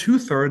over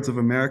 2/3 of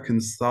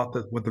Americans thought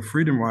that what the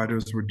Freedom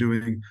Riders were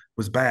doing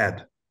was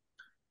bad.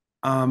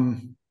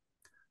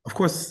 Of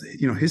course,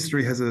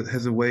 history has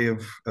a way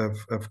of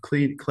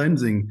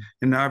cleansing,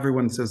 and now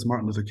everyone says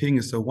Martin Luther King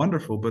is so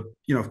wonderful, but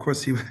of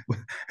course he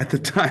at the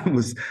time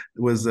was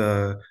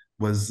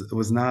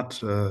not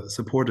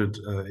supported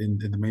in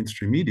the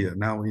mainstream media.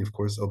 Now, of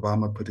course,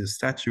 Obama put his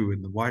statue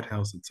in the White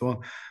House and so on.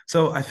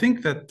 So I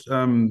think that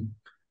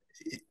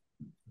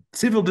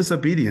civil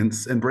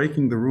disobedience and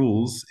breaking the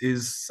rules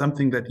is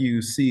something that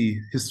you see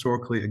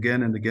historically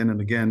again and again and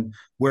again,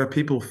 where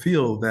people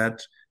feel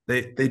that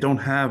they don't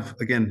have,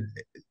 again,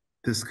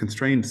 this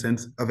constrained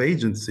sense of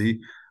agency,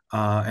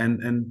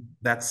 and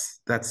that's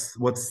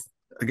what's,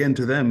 again,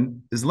 to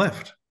them is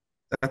left.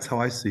 That's how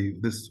I see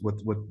this, what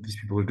these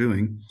people are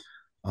doing.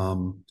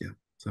 Yeah.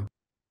 So,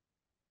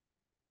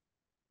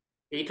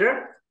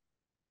 Peter,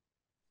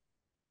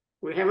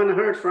 we haven't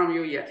heard from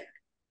you yet.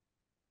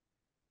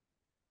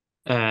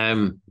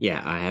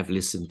 Yeah, I have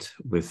listened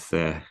with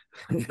a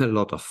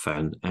lot of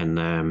fun,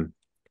 and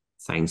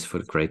thanks for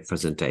the great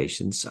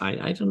presentations.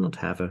 I do not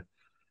have a.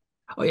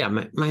 Oh yeah,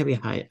 maybe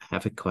I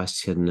have a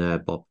question,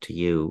 Bob, to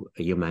you.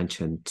 You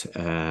mentioned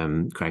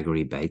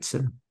Gregory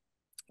Bateson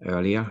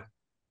earlier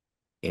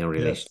in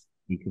relation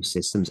to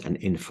ecosystems and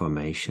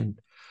information,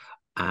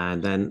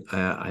 and then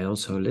I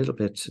also a little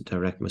bit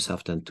direct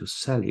myself then to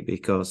Sally,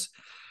 because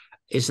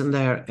isn't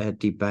there a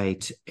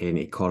debate in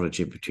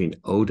ecology between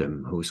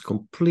Odum, who's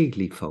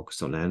completely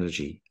focused on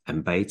energy,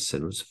 and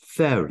Bateson, who's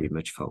very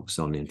much focused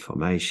on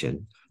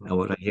information? And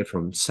what I hear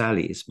from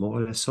Sally is more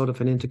or less sort of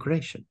an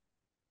integration.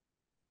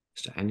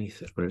 Is there any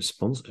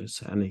response? Is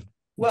there any?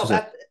 Well, does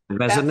that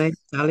resonate,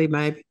 Sally,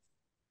 maybe?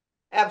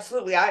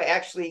 Absolutely. I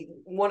actually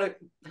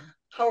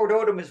Howard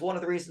Odum is one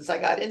of the reasons I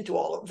got into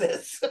all of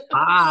this.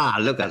 Ah,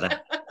 look at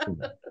that.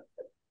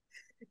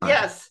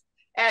 Yes.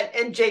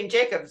 And Jane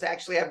Jacobs,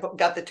 actually, I've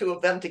got the two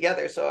of them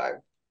together. So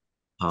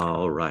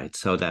all right.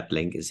 So that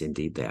link is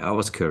indeed there. I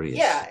was curious.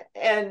 Yeah.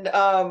 And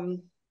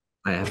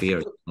I have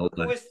here a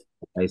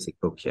basic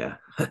book, yeah.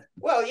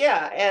 Well,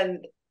 yeah.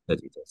 And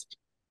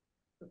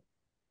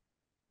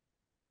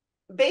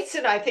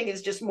Bateson, I think,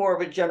 is just more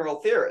of a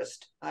general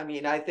theorist. I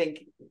mean, I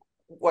think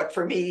what,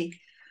 for me,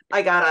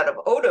 I got out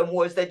of Odum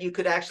was that you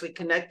could actually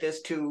connect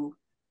this to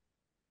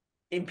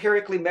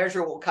empirically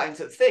measurable kinds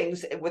of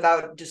things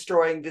without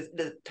destroying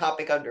the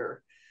topic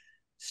under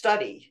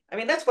study. I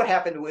mean, that's what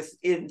happened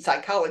in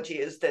psychology,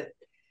 is that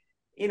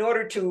in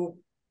order to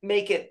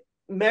make it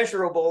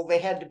measurable, they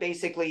had to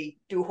basically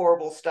do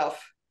horrible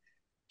stuff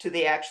to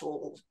the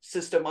actual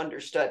system under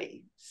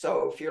study.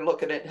 So if you're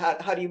looking at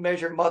how do you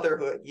measure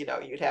motherhood,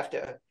 you'd have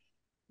to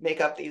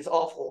make up these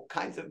awful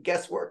kinds of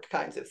guesswork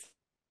kinds of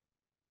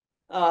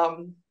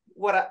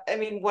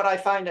what I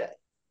find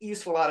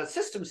useful out of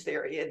systems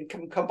theory and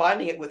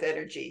combining it with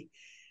energy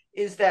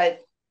is that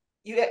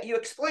you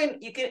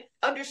can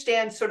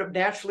understand sort of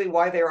naturally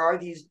why there are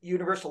these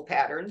universal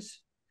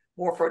patterns.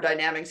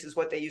 Morphodynamics is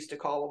what they used to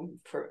call them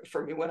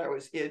for me when I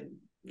was in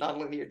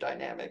nonlinear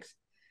dynamics.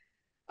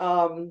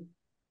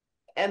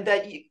 And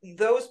that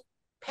those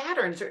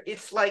patterns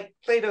it's like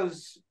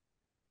Plato's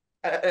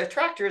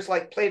attractor is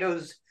like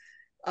Plato's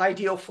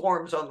ideal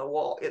forms on the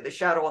wall, in the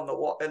shadow on the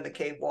wall, in the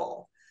cave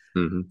wall.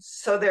 Mm-hmm.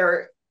 So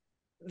they're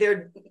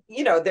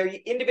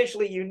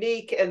individually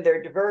unique and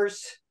they're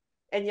diverse,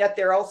 and yet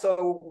they're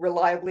also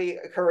reliably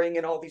occurring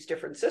in all these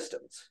different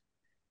systems.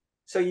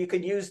 So you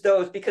could use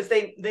those because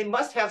they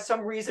must have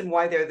some reason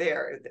why they're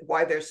there,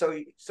 why they're so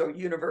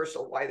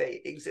universal, why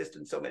they exist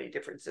in so many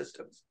different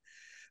systems.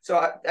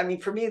 So I mean,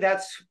 for me,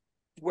 that's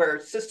where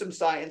system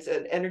science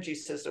and energy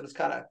systems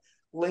kind of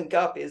link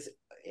up, is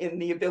in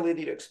the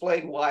ability to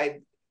explain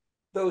why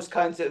those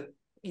kinds of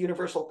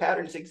universal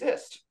patterns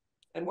exist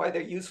and why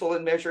they're useful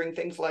in measuring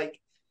things like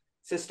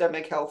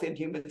systemic health in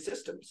human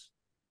systems.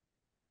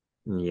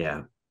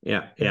 Yeah.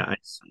 I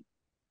see.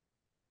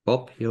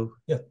 Bob, you?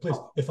 Yeah, please.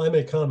 If I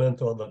may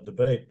comment on the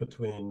debate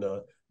between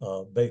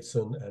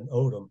Bateson and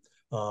Odom,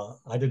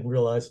 I didn't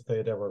realize that they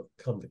had ever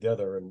come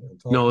together and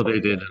talked. No, they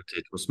didn't.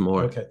 It was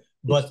more. Okay,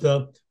 but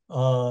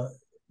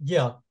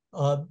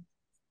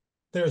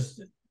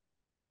there's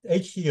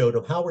H.T.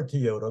 Odom, Howard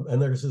T. Odom,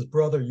 and there's his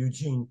brother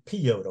Eugene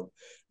P. Odom.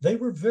 They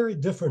were very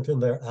different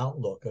in their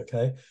outlook.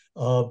 Okay,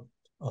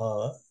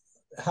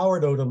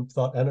 Howard Odom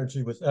thought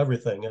energy was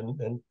everything,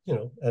 and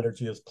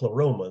energy is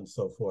pleroma and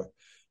so forth.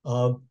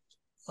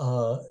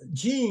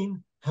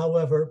 Gene,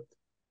 however,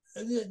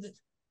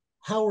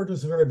 Howard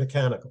was very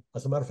mechanical.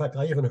 As a matter of fact,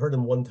 I even heard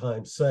him one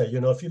time say,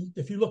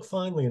 if you look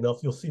finely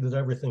enough, you'll see that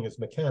everything is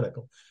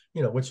mechanical,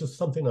 which is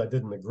something I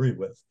didn't agree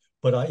with.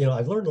 But I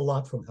learned a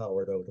lot from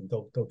Howard Odom.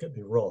 Don't get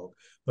me wrong,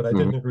 but I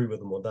didn't agree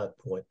with him on that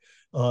point.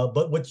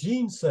 But what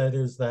Gene said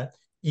is that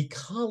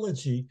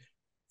ecology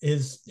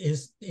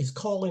is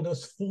calling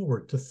us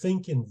forward to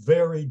think in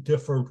very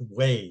different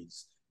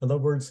ways. In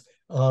other words,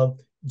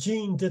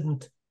 Gene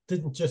didn't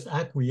just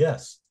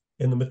acquiesce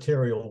in the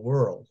material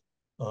world,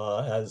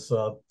 as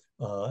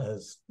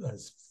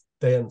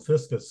Dan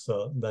Fiscus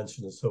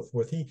mentioned and so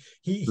forth.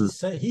 He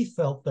said he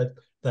felt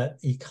that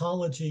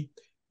ecology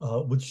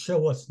would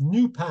show us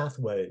new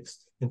pathways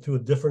into a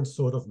different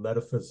sort of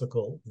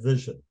metaphysical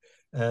vision,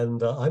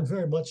 and I'm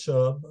very much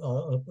a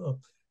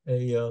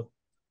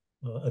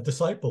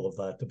disciple of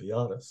that, to be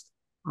honest.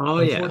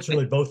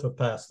 Unfortunately, both have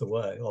passed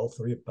away. All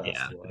three have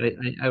passed away.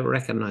 I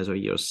recognize what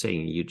you're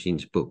saying in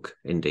Eugene's book,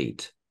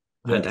 indeed.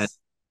 Yes.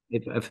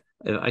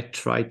 And I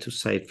try to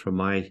say it from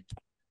my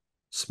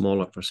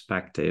smaller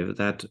perspective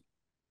that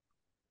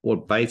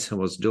what Bateson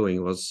was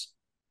doing was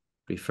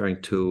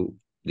referring to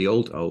the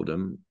old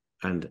Odom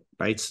and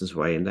Bateson's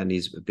way, and then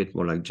he's a bit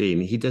more like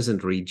Gene. He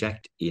doesn't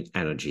reject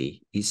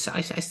energy.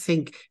 I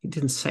think he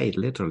didn't say it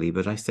literally,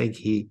 but I think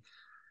he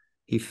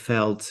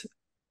felt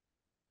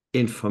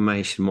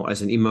information more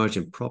as an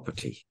emergent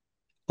property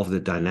of the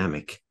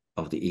dynamic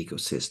of the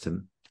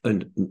ecosystem,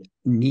 and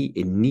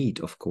in need,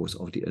 of course,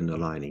 of the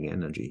underlying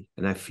energy.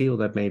 And I feel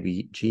that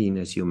maybe Gene,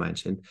 as you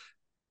mentioned,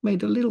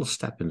 made a little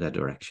step in that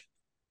direction.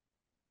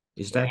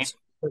 Is that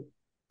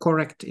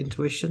correct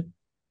intuition?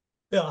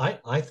 Yeah,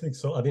 I think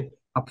so. I mean,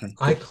 okay,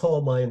 I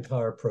call my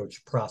entire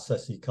approach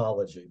process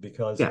ecology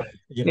because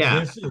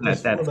it's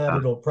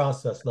formatted on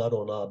process, not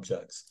on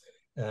objects.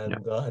 And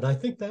I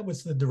think that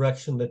was the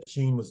direction that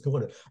Gene was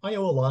going in. I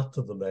owe a lot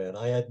to the man.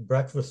 I had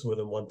breakfast with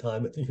him one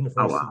time at the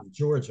University of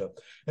Georgia,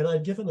 and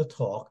I'd given a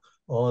talk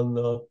on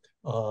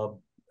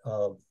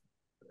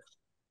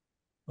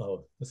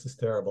this is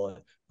terrible.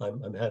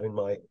 I'm having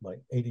my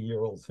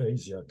 80-year-old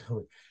aphasia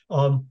coming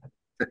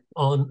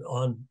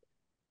on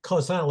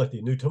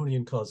causality,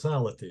 Newtonian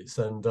causalities,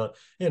 and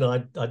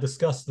I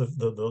discussed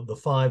the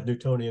 5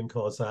 Newtonian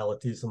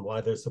causalities and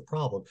why there's a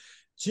problem.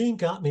 Gene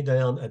got me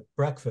down at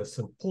breakfast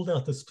and pulled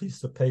out this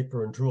piece of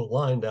paper and drew a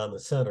line down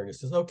the center. And he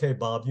says, "Okay,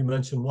 Bob, you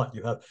mentioned what?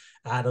 You have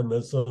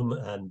atomism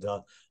and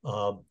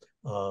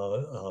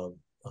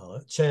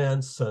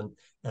chance and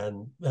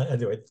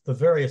anyway, the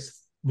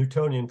various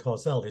Newtonian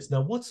causalities.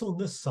 Now, what's on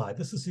this side?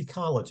 This is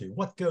ecology.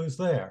 What goes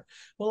there?"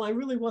 Well, I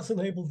really wasn't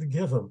able to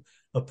give him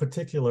a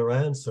particular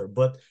answer,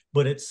 but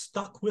it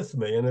stuck with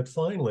me, and it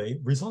finally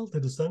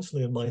resulted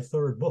essentially in my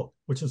 3rd book,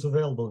 which is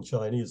available in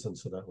Chinese,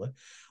 incidentally.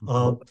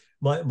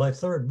 My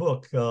 3rd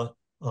book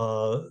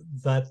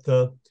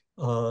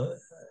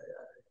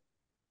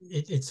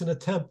it's an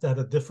attempt at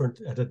a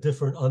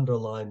different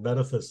underlying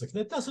metaphysics.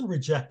 And it doesn't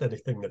reject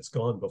anything that's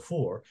gone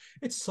before.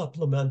 It's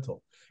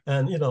supplemental,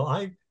 and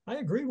I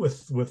agree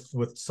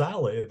with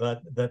Sally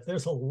that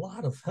there's a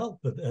lot of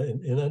help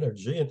in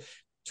energy. And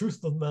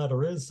truth of the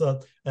matter is,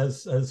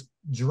 as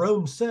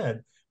Jerome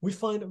said, we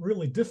find it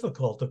really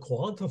difficult to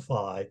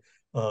quantify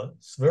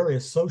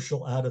various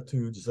social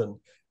attitudes and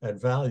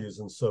values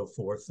and so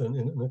forth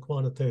in a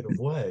quantitative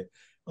way.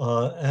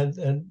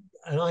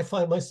 And I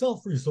find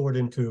myself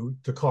resorting to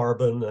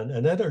carbon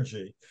and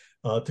energy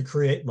to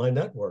create my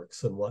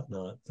networks and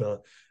whatnot.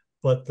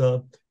 But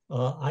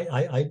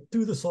I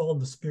do this all in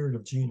the spirit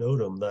of Gene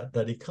Odom,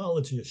 that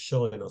ecology is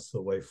showing us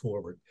the way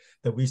forward,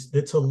 that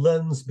it's a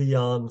lens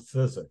beyond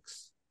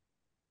physics.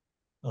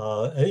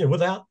 And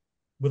without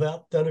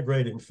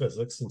denigrating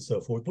physics and so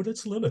forth, but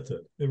it's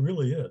limited. It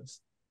really is.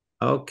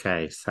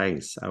 Okay,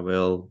 thanks. I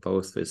will,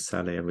 both with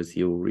Sally and with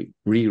you,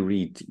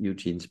 reread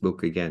Eugene's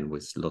book again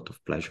with a lot of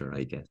pleasure,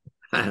 I guess.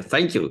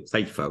 Thank you,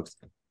 folks.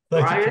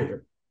 Thank you,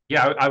 Peter.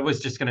 Yeah, I was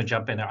just going to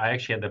jump in there. I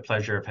actually had the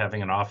pleasure of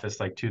having an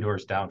office like 2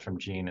 doors down from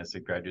Gene as a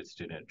graduate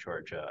student at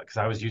Georgia, because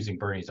I was using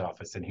Bernie's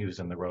office and he was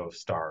in the row of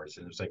stars.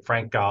 And it was like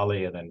Frank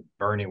Golly and then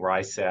Bernie where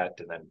I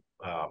sat, and then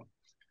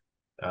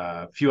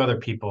a few other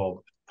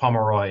people,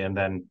 Pomeroy, and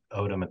then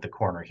Odom at the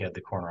corner. He had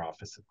the corner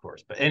office, of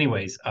course. But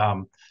anyways,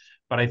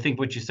 but I think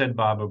what you said,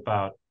 Bob,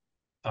 about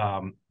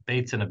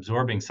Bateson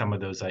absorbing some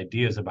of those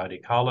ideas about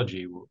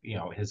ecology, you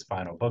know, his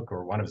final book,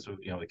 or one of his,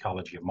 you know,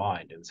 Ecology of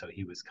Mind. And so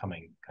he was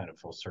coming kind of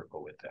full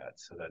circle with that.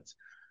 So that's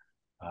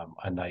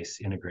a nice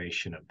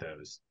integration of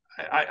those.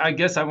 I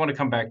guess I want to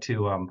come back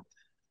to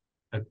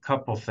a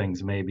couple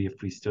things, maybe,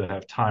 if we still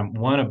have time.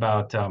 One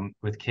about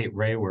with Kate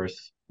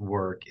Rayworth's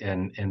work,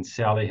 and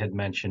Sally had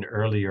mentioned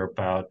earlier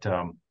about,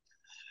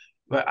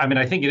 but I mean,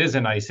 I think it is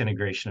a nice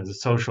integration of the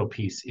social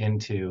piece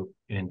into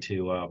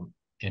the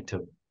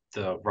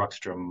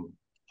Rockstrom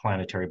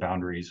planetary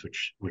boundaries,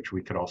 which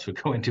we could also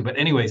go into. But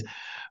anyways,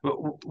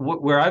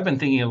 where I've been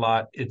thinking a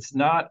lot, it's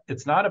not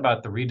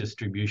about the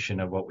redistribution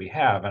of what we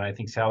have. And I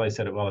think Sally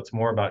said it well, it's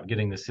more about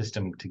getting the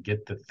system to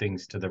get the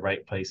things to the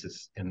right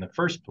places in the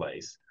first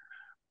place.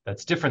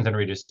 That's different than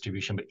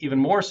redistribution. But even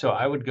more so,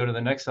 I would go to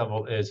the next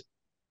level is,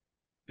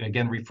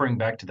 again, referring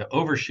back to the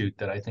overshoot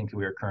that I think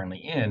we are currently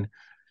in.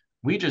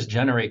 We just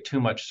generate too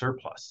much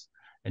surplus.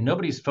 And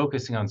nobody's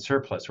focusing on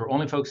surplus. We're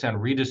only focusing on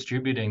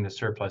redistributing the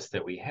surplus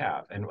that we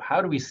have. And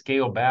how do we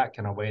scale back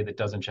in a way that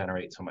doesn't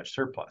generate so much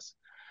surplus?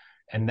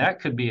 And that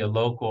could be a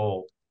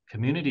local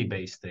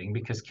community-based thing,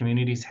 because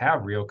communities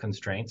have real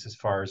constraints as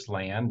far as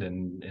land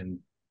and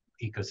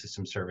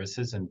ecosystem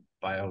services and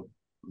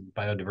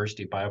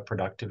biodiversity,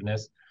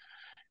 bioproductiveness.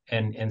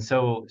 And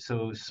so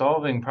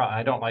solving,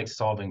 I don't like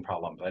solving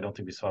problems. I don't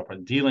think we solve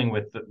problems. Dealing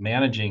with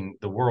managing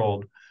the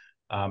world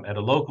at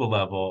a local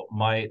level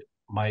might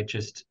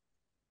just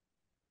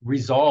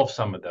resolve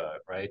some of the,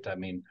 right? I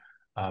mean,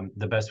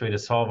 the best way to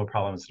solve a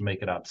problem is to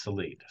make it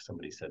obsolete.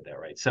 Somebody said that,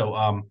 right?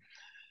 So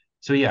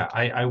yeah,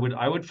 I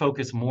would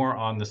focus more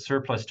on the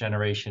surplus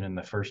generation in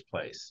the first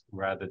place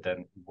rather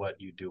than what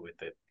you do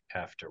with it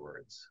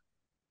afterwards.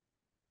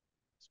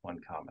 That's one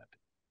comment.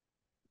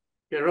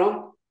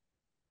 Jerome?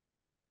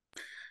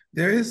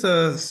 There is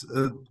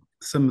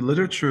some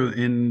literature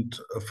in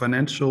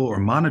financial or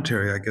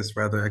monetary, I guess,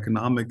 rather,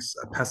 economics.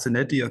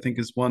 Passinetti, I think,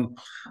 is one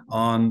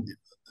on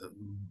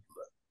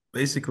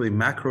basically the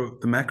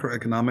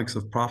macroeconomics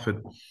of profit.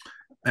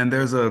 And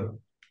there's a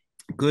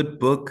good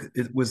book.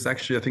 It was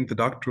actually, I think, the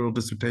doctoral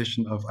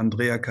dissertation of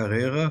Andrea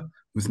Carrera,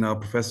 who's now a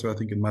professor, I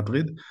think, in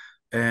Madrid.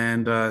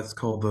 And it's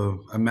called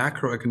A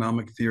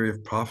Macroeconomic Theory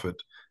of Profit.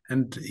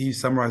 And he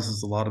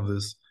summarizes a lot of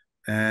this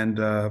and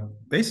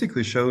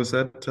basically shows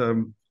that,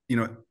 you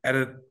know, at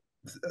a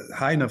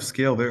high enough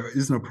scale, there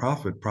is no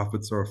profit.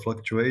 Profits are a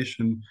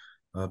fluctuation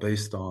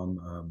based on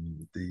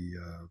the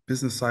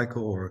business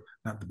cycle, or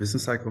not the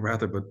business cycle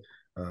rather, but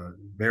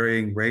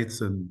varying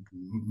rates and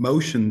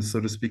motions,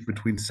 so to speak,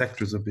 between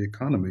sectors of the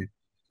economy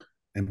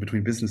and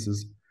between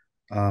businesses.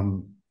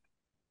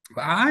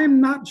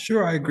 I'm not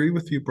sure I agree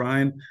with you,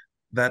 Brian,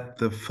 that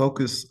the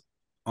focus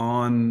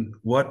on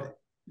what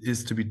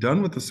is to be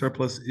done with the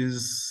surplus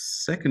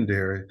is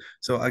secondary.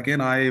 So again,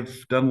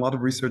 I've done a lot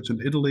of research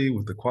in Italy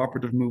with the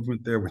cooperative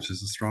movement there, which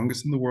is the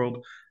strongest in the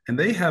world, and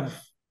they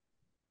have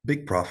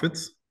big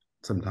profits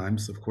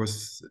sometimes, of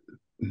course,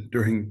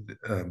 during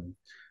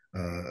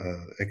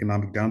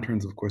economic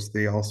downturns. Of course,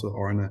 they also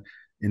are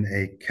in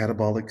a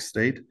catabolic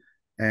state,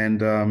 and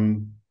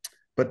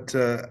but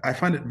I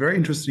find it very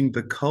interesting,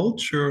 the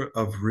culture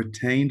of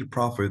retained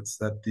profits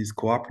that these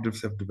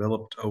cooperatives have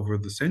developed over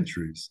the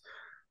centuries.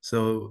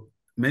 So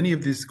many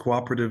of these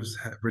cooperatives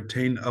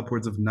retain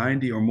upwards of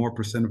 90 or more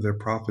 % of their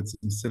profits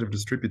instead of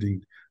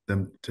distributing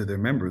them to their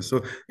members.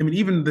 So, I mean,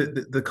 even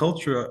the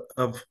culture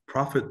of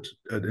profit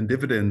and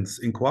dividends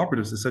in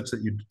cooperatives is such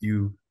that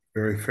you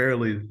very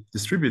fairly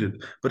distribute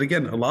it. But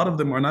again, a lot of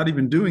them are not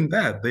even doing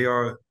that. They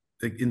are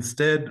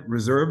instead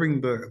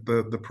reserving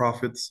the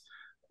profits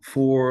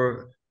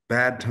for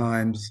bad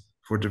times,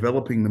 for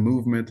developing the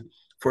movement,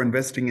 for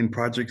investing in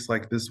projects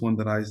like this one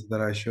that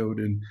I showed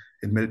in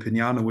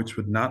Melpignano, which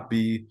would not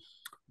be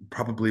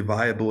probably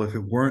viable if it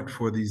weren't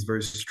for these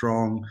very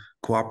strong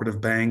cooperative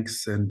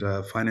banks and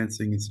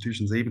financing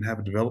institutions. They even have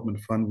a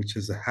development fund, which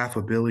is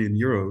 €500 million,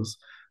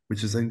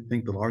 which is, I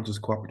think, the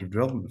largest cooperative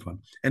development fund.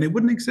 And it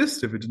wouldn't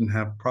exist if it didn't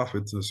have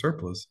profits or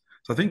surplus.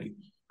 So I think,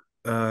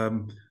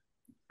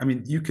 I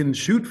mean, you can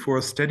shoot for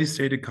a steady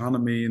state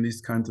economy and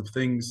these kinds of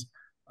things,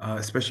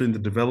 especially in the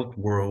developed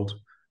world.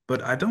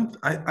 But I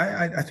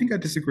think I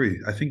disagree.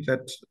 I think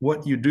that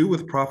what you do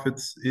with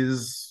profits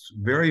is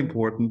very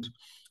important,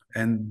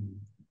 and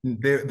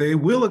they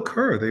will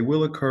occur. They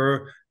will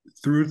occur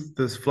through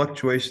the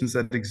fluctuations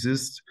that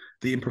exist,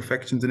 the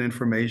imperfections in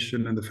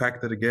information, and the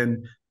fact that,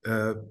 again,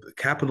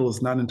 capital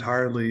is not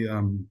entirely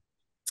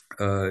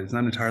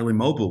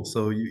mobile.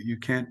 So you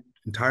can't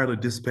entirely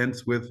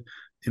dispense with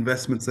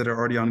investments that are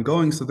already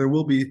ongoing. So there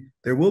will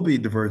be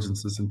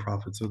divergences in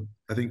profit. So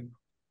I think,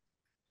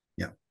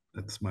 yeah,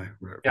 that's my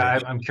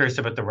I'm curious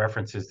about the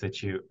references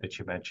that you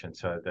mentioned.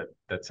 So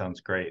that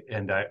sounds great.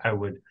 And I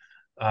would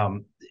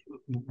some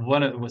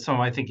of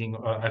my thinking,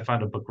 I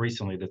found a book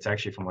recently that's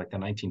actually from like the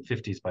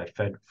 1950s by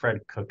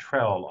Fred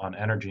Cottrell on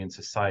energy and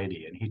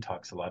society, and he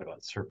talks a lot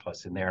about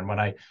surplus in there. And when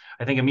I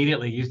think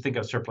immediately you think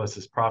of surplus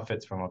as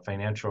profits from a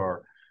financial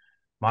or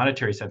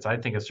monetary sense, I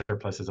think of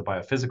surplus as a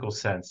biophysical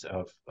sense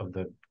of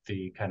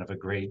the kind of a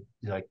great,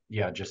 like,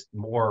 yeah, just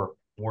more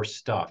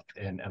stuff.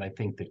 And I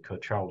think that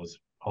Cottrell was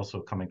also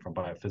coming from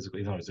biophysical,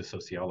 even though he was a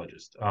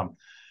sociologist.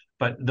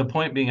 But the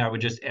point being, I would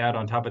just add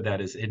on top of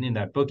that is in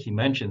that book, he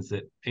mentions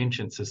that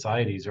ancient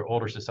societies or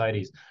older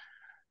societies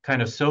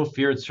kind of so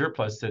feared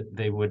surplus that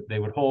they would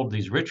hold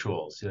these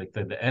rituals, like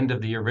the end of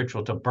the year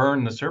ritual to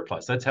burn the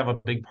surplus. Let's have a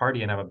big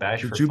party and have a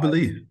bash The for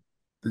Jubilee.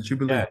 The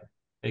Jubilee. Yeah,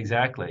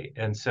 exactly.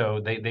 And so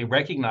they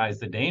recognize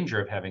the danger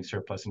of having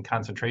surplus and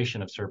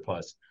concentration of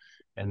surplus,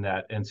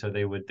 and so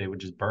they would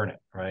just burn it,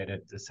 right?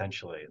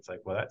 Essentially, it's like,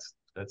 well,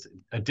 that's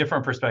a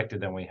different perspective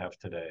than we have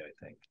today, I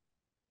think.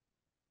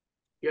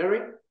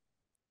 Gary?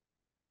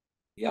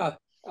 Yeah,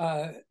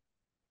 to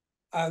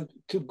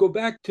go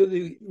back to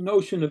the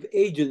notion of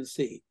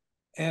agency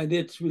and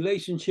its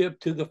relationship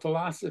to the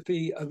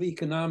philosophy of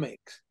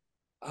economics,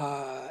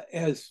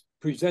 as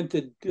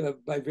presented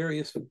by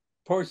various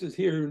forces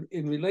here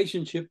in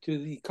relationship to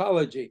the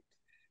ecology.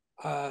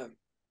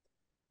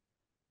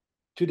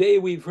 Today,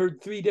 we've heard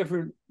three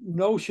different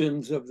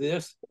notions of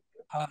this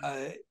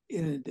that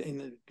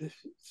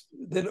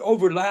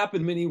overlap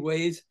in many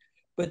ways.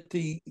 But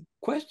the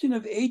question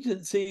of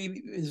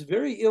agency is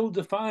very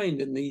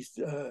ill-defined in these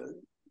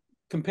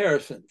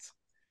comparisons.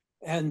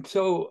 And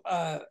so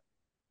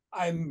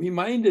I'm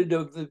reminded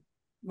of the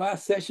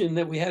last session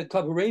that we had at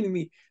Club of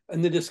Remy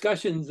and the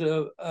discussions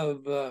of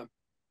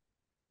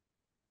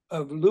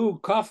Lou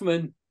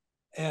Kaufman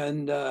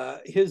and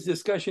his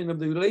discussion of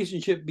the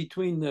relationship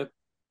between the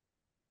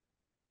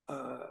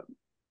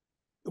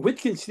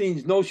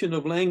Wittgenstein's notion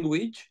of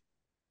language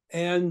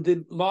and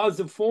the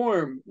laws of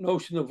form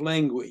notion of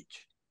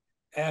language.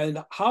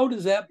 And how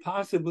does that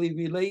possibly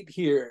relate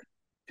here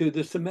to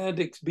the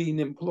semantics being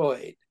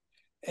employed?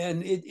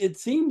 And it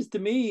seems to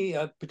me,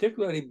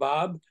 particularly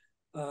Bob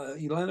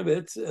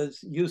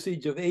Ulanowicz's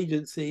usage of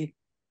agency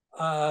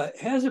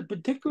has a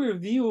particular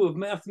view of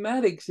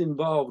mathematics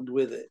involved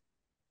with it.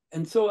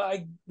 And so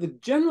the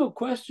general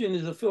question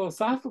is a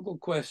philosophical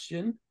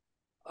question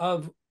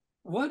of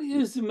what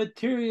is the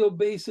material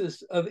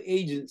basis of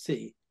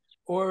agency?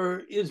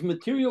 Or is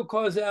material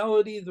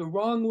causality the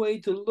wrong way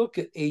to look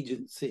at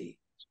agency?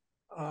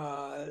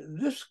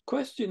 This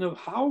question of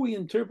how we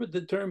interpret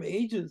the term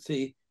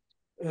agency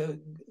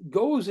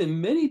goes in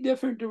many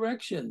different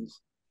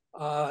directions.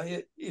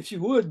 If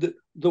you would,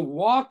 the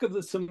walk of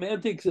the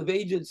semantics of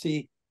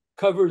agency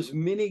covers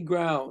many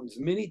grounds,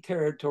 many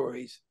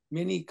territories,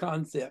 many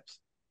concepts.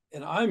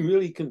 And I'm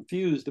really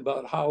confused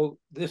about how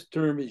this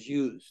term is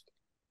used.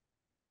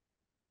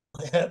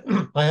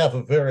 I have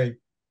a very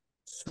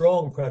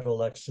strong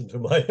predilection to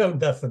my own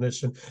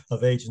definition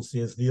of agency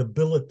as the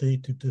ability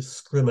to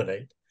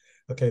discriminate.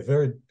 Okay,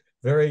 very,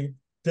 very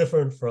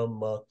different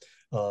from,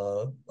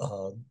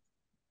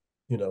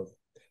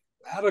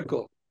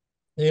 radical.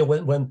 Yeah,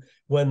 when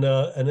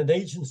an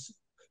agency,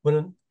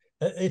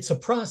 it's a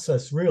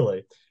process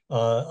really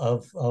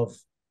of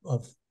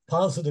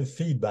positive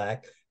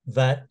feedback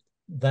that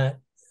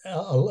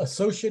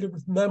associated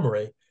with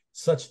memory,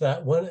 such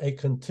that when a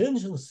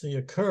contingency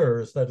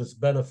occurs that is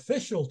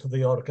beneficial to the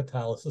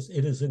autocatalysis,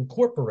 it is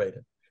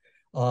incorporated.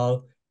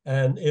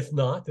 And if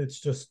not, it's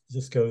just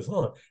goes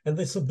on. And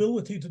this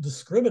ability to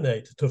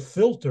discriminate, to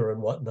filter and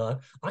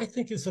whatnot, I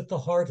think is at the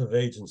heart of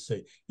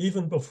agency,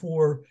 even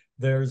before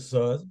there's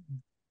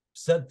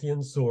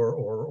sentience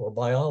or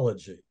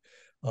biology.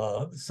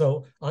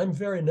 So I'm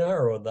very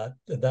narrow in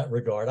that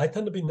regard. I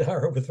tend to be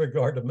narrow with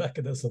regard to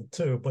mechanism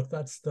too, but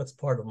that's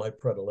part of my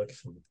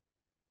predilection.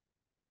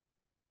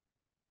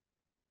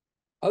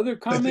 Other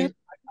comments?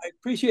 I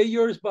appreciate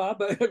yours,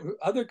 Bob.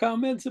 Other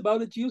comments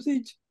about its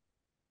usage?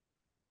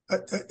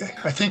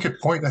 I think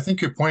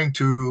you're pointing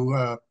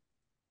to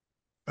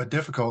a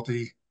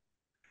difficulty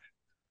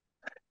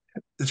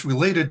that's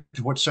related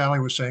to what Sally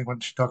was saying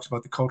when she talks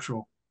about the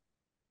cultural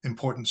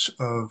importance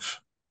of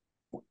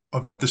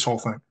this whole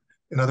thing.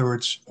 In other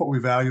words, what we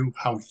value,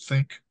 how we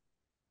think.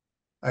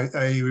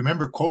 I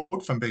remember a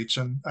quote from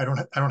Bateson. I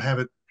don't have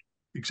it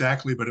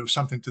exactly, but it was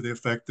something to the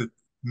effect that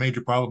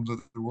major problems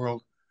of the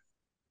world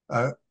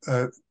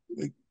can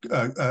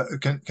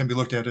be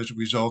looked at as a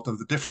result of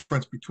the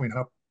difference between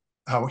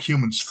how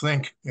humans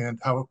think and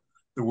how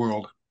the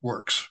world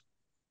works,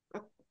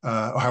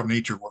 or how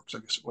nature works, I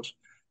guess it was.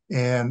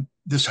 And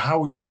this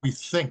how we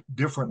think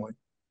differently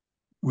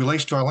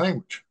relates to our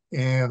language,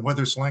 and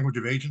whether it's language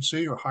of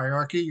agency or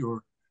hierarchy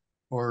or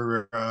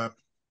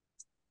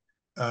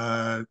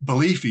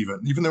belief,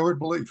 even the word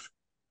belief,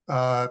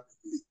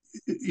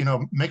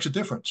 makes a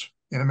difference,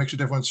 and it makes a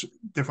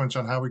difference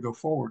on how we go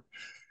forward.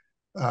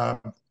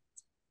 For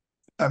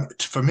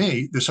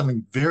me, there's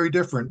something very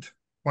different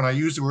when I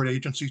use the word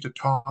agency to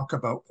talk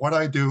about what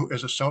I do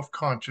as a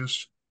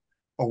self-conscious,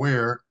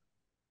 aware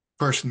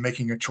person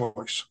making a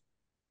choice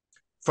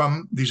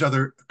from these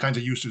other kinds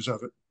of uses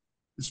of it.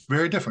 It's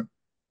very different.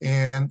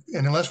 And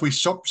unless we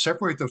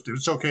separate those,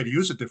 it's okay to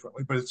use it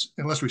differently, but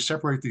unless we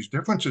separate these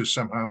differences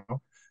somehow,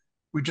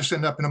 we just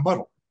end up in a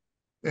muddle.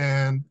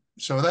 And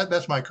so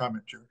that's my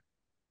comment, Jerry.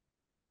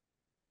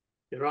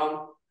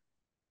 Jerome?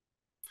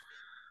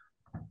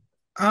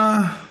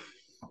 I'm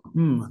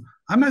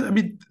not, I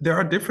mean, there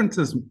are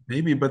differences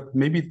maybe, but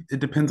maybe it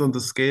depends on the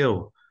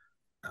scale.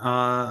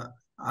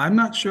 I'm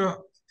not sure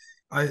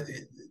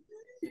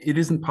it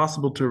isn't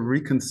possible to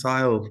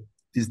reconcile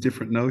these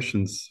different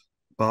notions.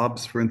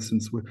 Bob's, for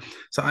instance,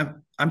 so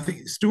I'm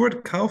thinking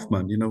Stuart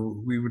Kaufman, you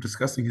know, we were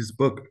discussing his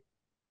book.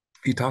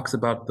 He talks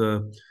about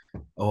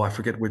I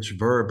forget which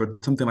verb,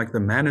 but something like the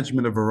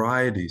management of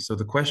variety. So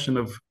the question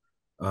of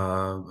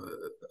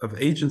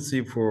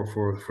agency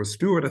for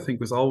Stuart, I think,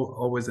 was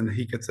always, and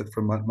he gets it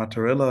from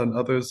Mattarella and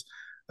others,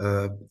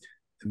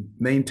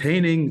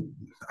 maintaining,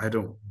 I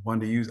don't want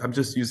to use, I'm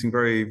just using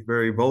very,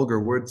 very vulgar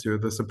words here,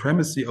 the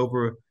supremacy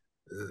over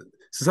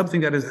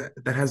something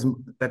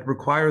that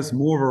requires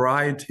more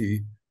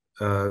variety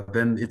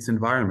than its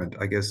environment,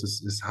 I guess,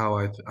 is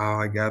how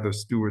I gather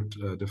Stuart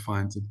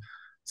defines it.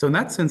 So in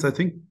that sense, I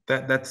think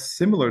that's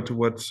similar to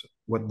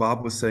what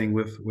Bob was saying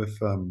with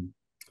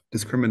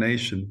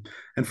discrimination.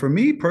 And for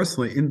me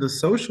personally, in the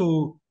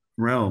social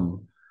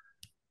realm,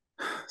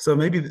 so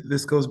maybe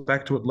this goes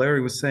back to what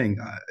Larry was saying.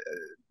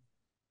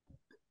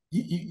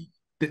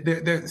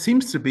 There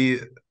seems to be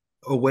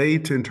a way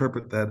to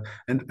interpret that.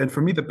 And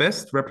for me, the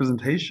best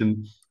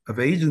representation of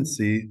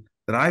agency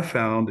that I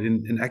found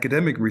in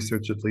academic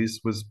research, at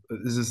least, is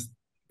this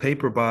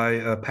paper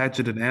by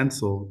Paget and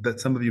Ansel that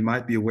some of you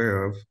might be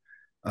aware of,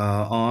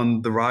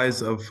 on the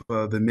rise of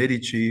the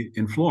Medici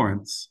in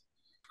Florence.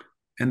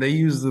 And they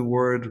use the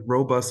word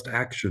robust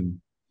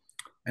action.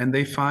 And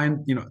they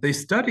find, they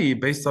study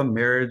based on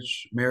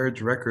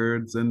marriage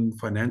records and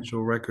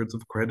financial records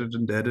of credit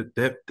and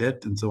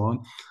debt and so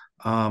on,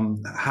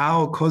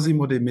 how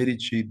Cosimo de'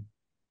 Medici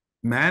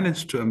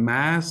managed to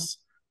amass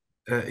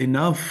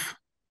enough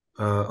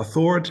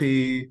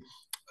authority,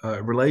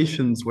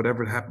 relations,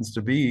 whatever it happens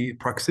to be,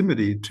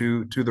 proximity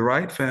to the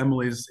right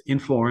families in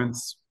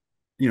Florence,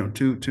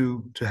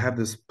 to have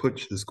this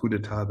putsch, this coup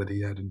d'etat that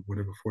he had in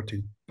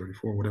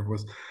 1434, whatever it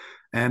was,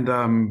 and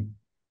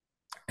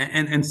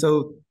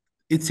so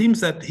it seems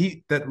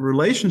that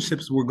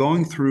relationships were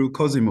going through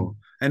Cosimo,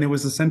 and it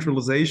was a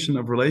centralization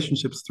of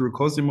relationships through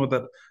Cosimo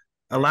that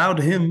allowed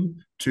him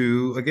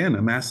to, again,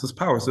 amass his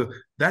power. So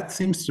that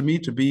seems to me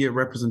to be a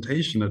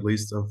representation, at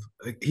least, of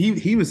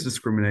he was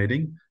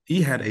discriminating.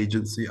 He had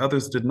agency,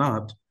 others did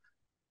not.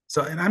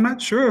 So, and I'm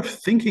not sure if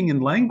thinking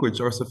and language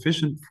are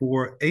sufficient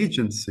for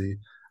agency.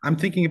 I'm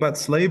thinking about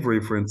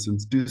slavery, for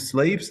instance. Do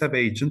slaves have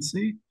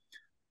agency?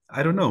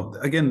 I don't know.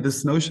 Again,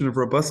 this notion of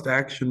robust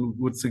action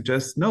would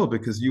suggest no,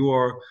 because you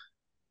are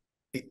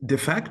de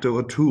facto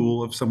a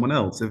tool of someone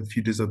else. If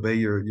you disobey,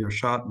 you're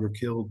shot, you're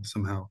killed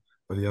somehow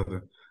by the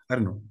other. I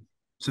don't know.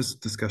 It's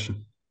just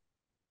discussion.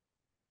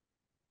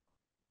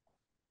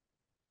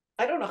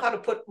 I don't know how to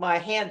put my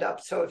hand up.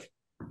 So if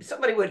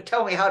somebody would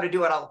tell me how to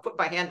do it, I'll put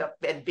my hand up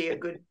and be a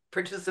good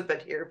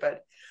participant here.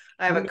 But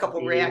I have a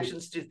couple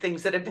reactions to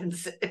things that have been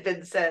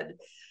said.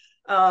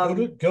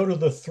 Go to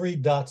the three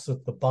dots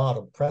at the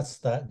bottom. Press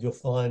that, and you'll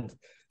find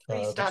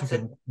that you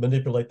can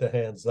manipulate the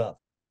hands up.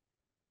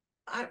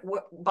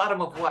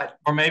 Bottom of what?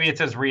 Or maybe it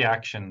says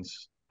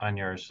reactions on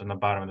yours, on the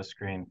bottom of the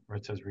screen, where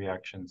it says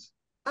reactions.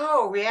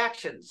 Oh,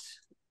 reactions.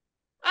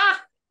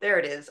 There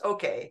it is.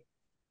 Okay.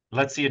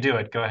 Let's see you do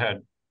it. Go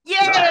ahead. Yay!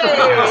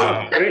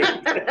 Great.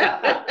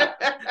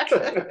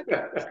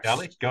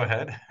 Ellie, go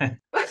ahead.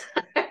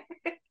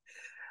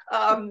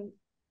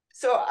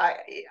 So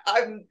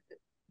I'm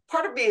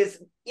part of me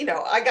is,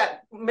 I got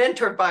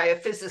mentored by a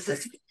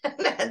physicist,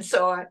 and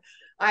so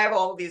I have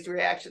all of these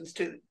reactions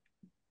to,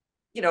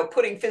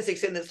 putting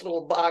physics in this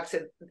little box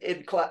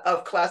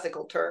of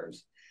classical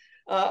terms.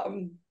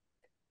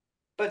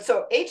 But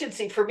so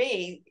agency for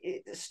me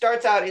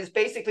starts out is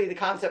basically the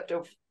concept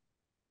of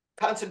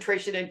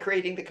concentration and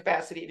creating the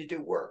capacity to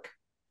do work.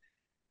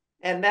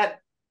 And that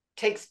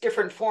takes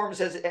different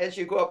forms as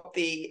you go up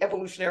the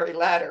evolutionary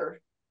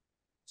ladder,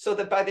 so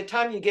that by the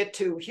time you get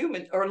to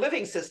human or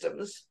living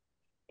systems,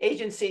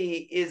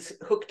 agency is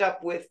hooked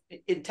up with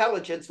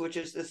intelligence, which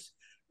is this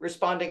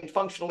responding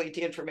functionally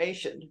to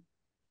information.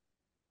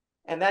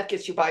 And that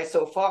gets you by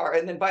so far.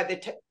 And then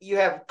you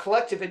have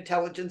collective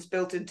intelligence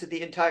built into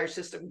the entire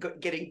system,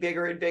 getting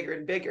bigger and bigger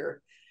and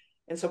bigger.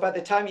 And so by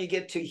the time you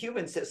get to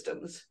human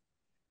systems,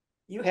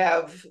 you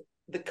have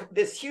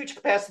this huge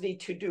capacity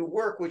to do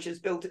work, which is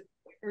built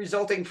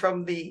resulting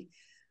from the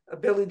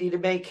ability to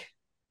make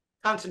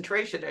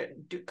concentration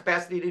and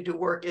capacity to do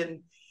work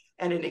in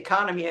an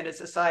economy and a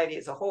society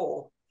as a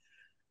whole.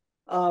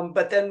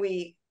 But then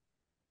we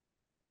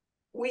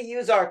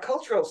use our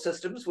cultural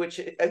systems, which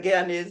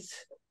again is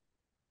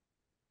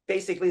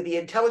basically the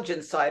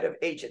intelligence side of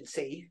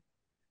agency,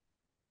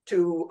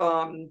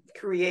 to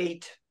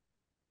create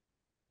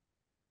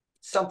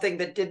something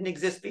that didn't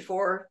exist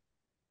before,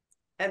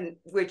 and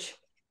which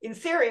in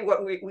theory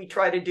what we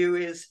try to do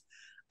is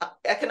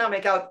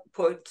economic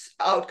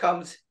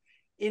outcomes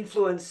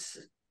influence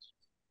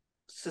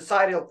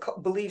societal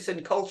beliefs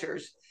and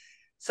cultures,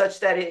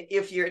 such that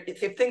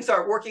if things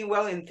aren't working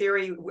well in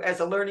theory as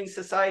a learning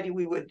society,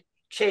 we would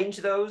change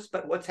those.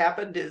 But what's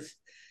happened is,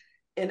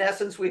 in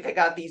essence, we've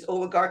got these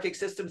oligarchic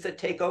systems that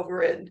take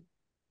over and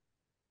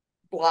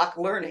block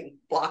learning,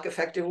 block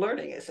effective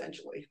learning,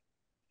 essentially.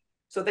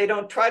 So they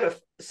don't try to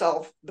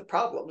solve the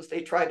problems.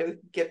 They try to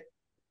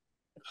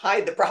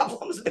hide the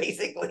problems,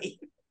 basically.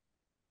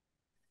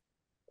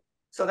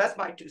 So that's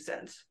my 2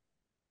 cents.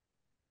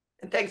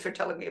 And thanks for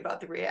telling me about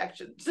the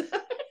reactions.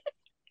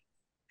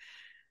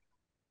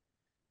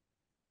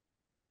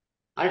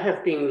 I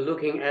have been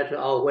looking at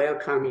our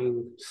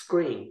welcoming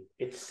screen.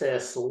 It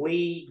says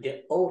 "we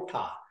the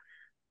OTA."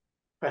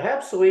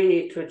 Perhaps we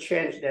need to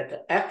change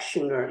that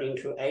actioner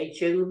into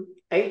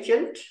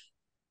agent.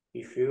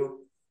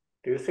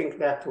 Do you think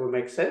that will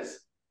make sense?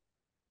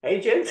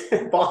 Agent?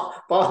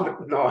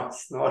 Bob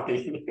nods,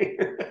 nodding.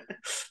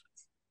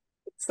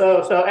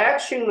 So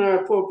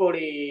actioner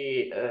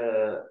probably,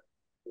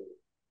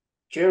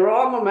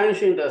 Jerome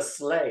mentioned a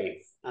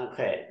slave.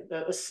 Okay,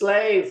 the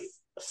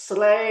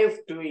slave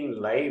doing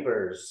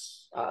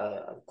labors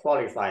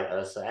qualify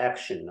as an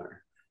actioner,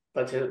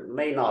 but it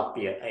may not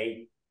be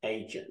an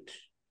agent.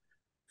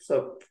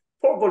 So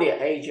probably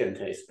an agent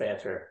is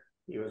better.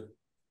 You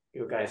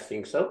guys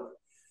think so?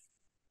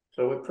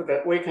 So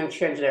we can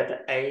change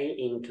that A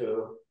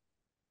into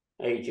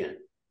agent.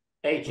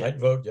 I'd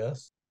vote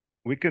yes.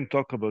 We can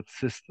talk about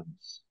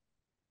systems.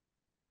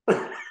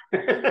 Okay.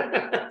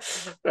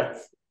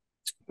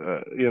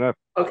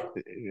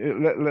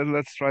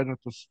 Let's try not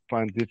to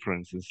find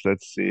differences.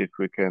 Let's see if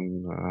we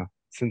can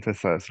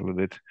synthesize a little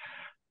bit.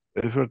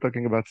 If we're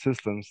talking about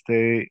systems,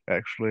 they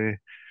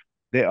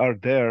are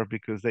there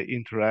because they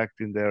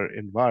interact in their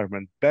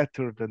environment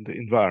better than the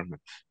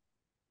environment,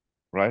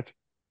 right?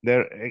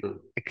 Their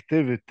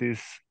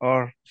activities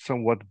are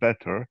somewhat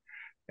better.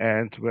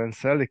 And when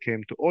Sally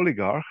came to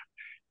oligarch,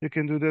 you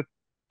can do that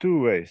 2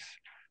 ways.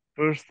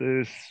 First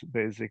is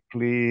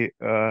basically,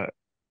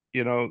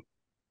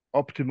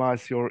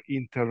 optimize your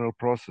internal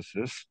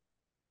processes,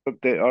 but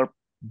they are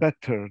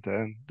better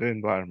than the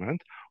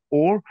environment.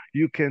 Or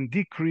you can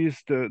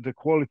decrease the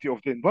quality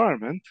of the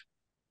environment,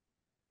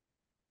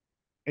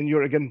 and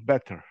you're again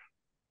better,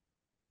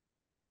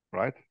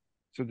 right?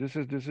 So this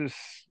is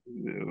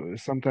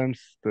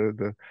sometimes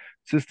the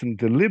system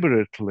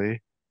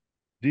deliberately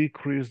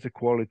decrease the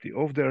quality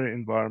of their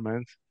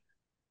environment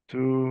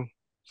to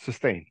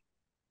sustain,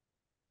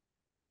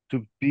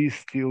 to be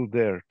still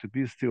there, to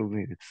be still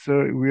needed.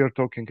 So we are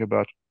talking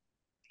about,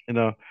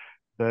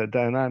 the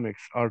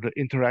dynamics are the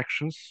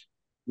interactions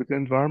with the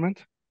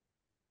environment.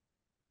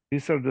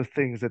 These are the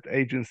things that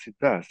agency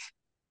does.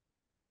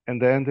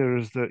 And then there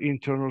is the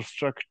internal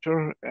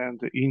structure and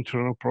the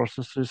internal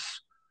processes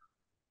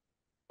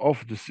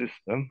of the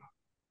system.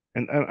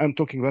 And I'm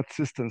talking about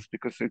systems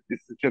because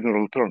it's a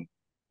general term.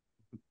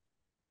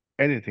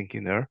 Anything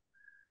in there.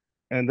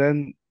 And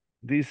then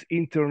these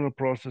internal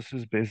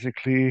processes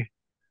basically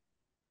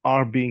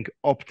are being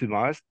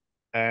optimized.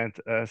 And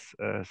as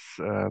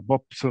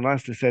Bob so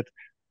nicely said,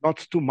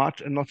 not too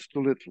much and not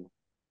too little.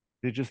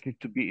 They just need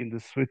to be in the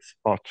sweet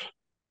spot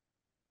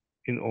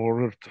in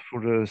order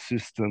for the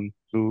system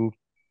to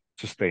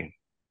sustain.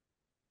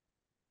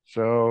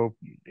 So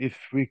if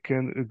we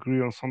can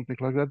agree on something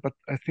like that, but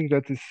I think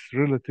that is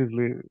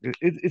relatively,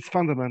 it's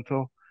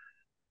fundamental,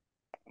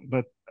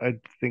 but I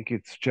think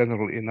it's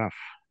general enough.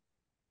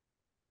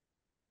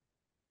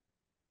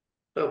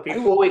 So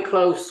before we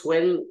close,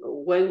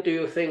 when do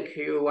you think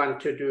you want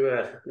to do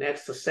a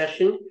next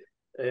session,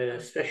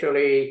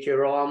 especially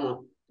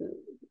Jerome,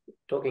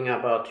 talking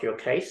about your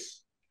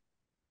case?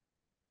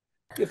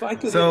 If I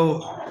could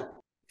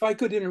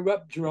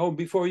interrupt, Jerome,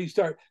 before you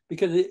start,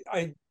 because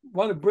I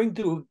want to bring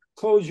to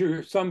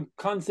closure some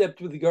concept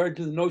with regard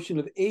to the notion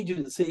of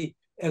agency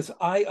as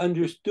I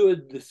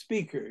understood the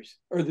speakers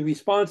or the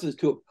responses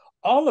to them,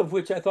 all of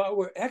which I thought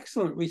were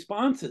excellent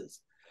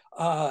responses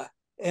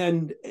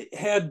and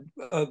had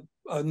a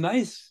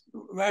nice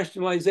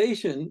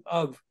rationalization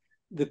of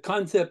the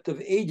concept of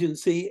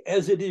agency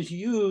as it is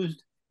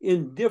used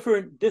in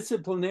different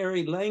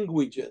disciplinary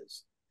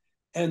languages.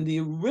 And the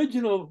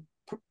original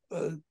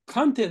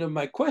content of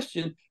my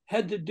question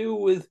had to do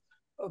with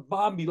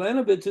Bob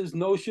Ulanowicz's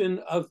notion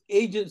of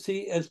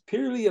agency as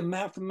purely a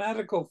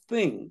mathematical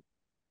thing,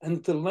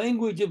 and the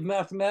language of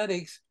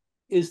mathematics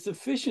is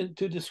sufficient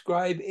to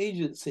describe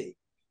agency.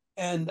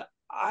 And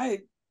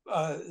I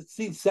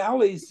see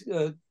Sally's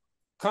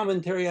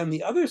commentary on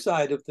the other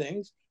side of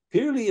things,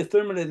 purely a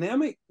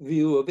thermodynamic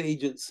view of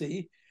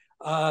agency,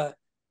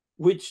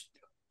 which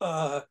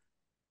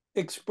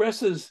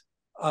expresses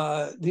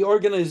the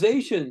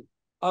organization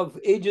of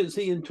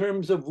agency in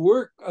terms of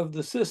work of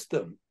the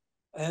system,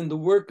 and the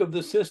work of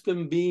the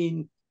system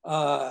being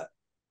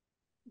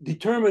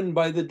determined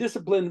by the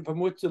discipline from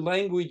which the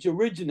language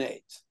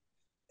originates.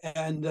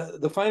 And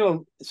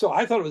so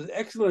I thought it was an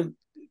excellent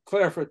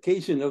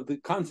clarification of the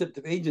concept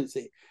of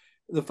agency.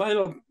 The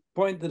final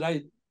point that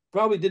I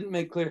probably didn't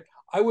make clear,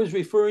 I was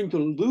referring to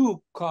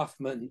Lou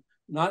Kaufman,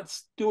 not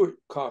Stuart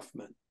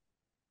Kaufman.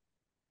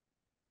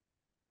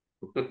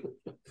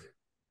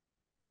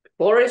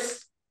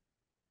 Boris?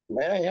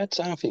 May I add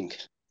something?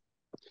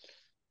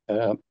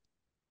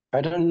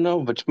 I don't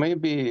know, but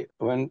maybe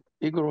when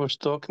Igor was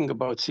talking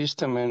about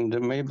system and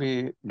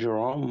maybe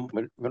Jerome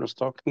when was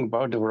talking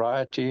about the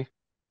variety,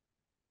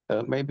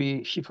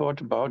 maybe he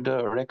thought about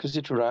the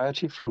requisite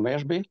variety from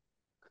Ashby.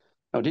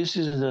 Now this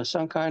is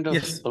some kind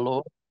of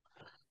law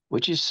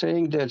which is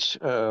saying that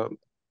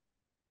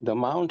the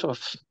amount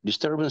of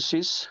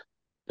disturbances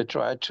that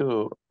try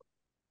to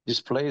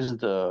displace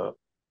the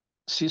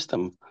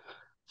system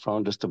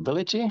from the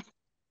stability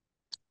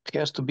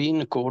has to be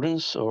in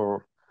accordance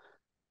or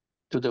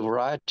to the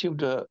variety of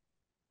the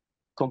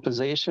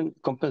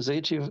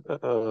compensative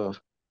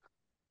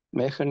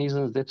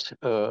mechanisms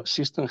that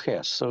system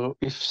has. So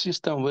if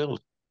system will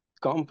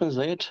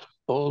compensate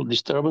all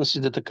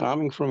disturbances that are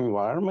coming from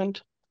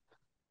environment,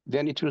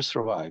 then it will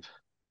survive.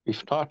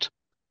 If not,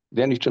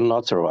 then it will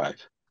not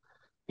survive.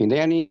 In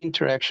any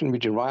interaction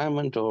with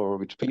environment or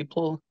with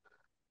people,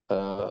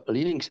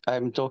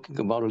 I'm talking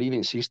about a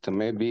living system,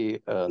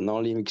 maybe a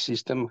non-living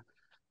system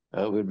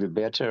will be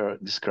better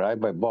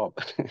described by Bob.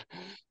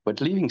 But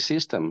living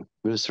system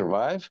will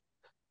survive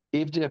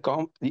if they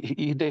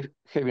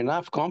have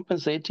enough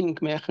compensating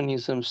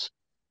mechanisms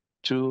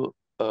to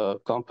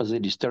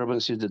compensate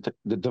disturbances,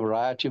 the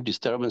variety of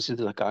disturbances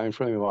that are coming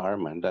from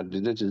environment. That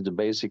is the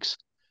basics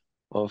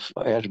of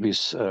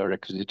Ashby's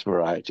requisite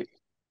variety.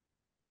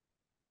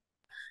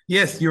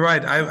 Yes, you're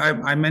right.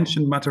 I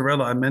mentioned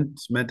Mattarella. I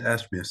meant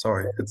Ashby.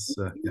 Sorry, it's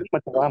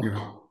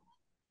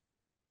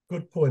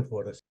Good point,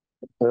 Boris.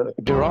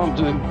 Jerome,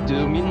 do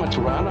you mean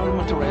Maturana or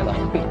Mattarella?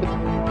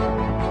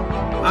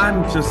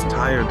 I'm just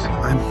tired.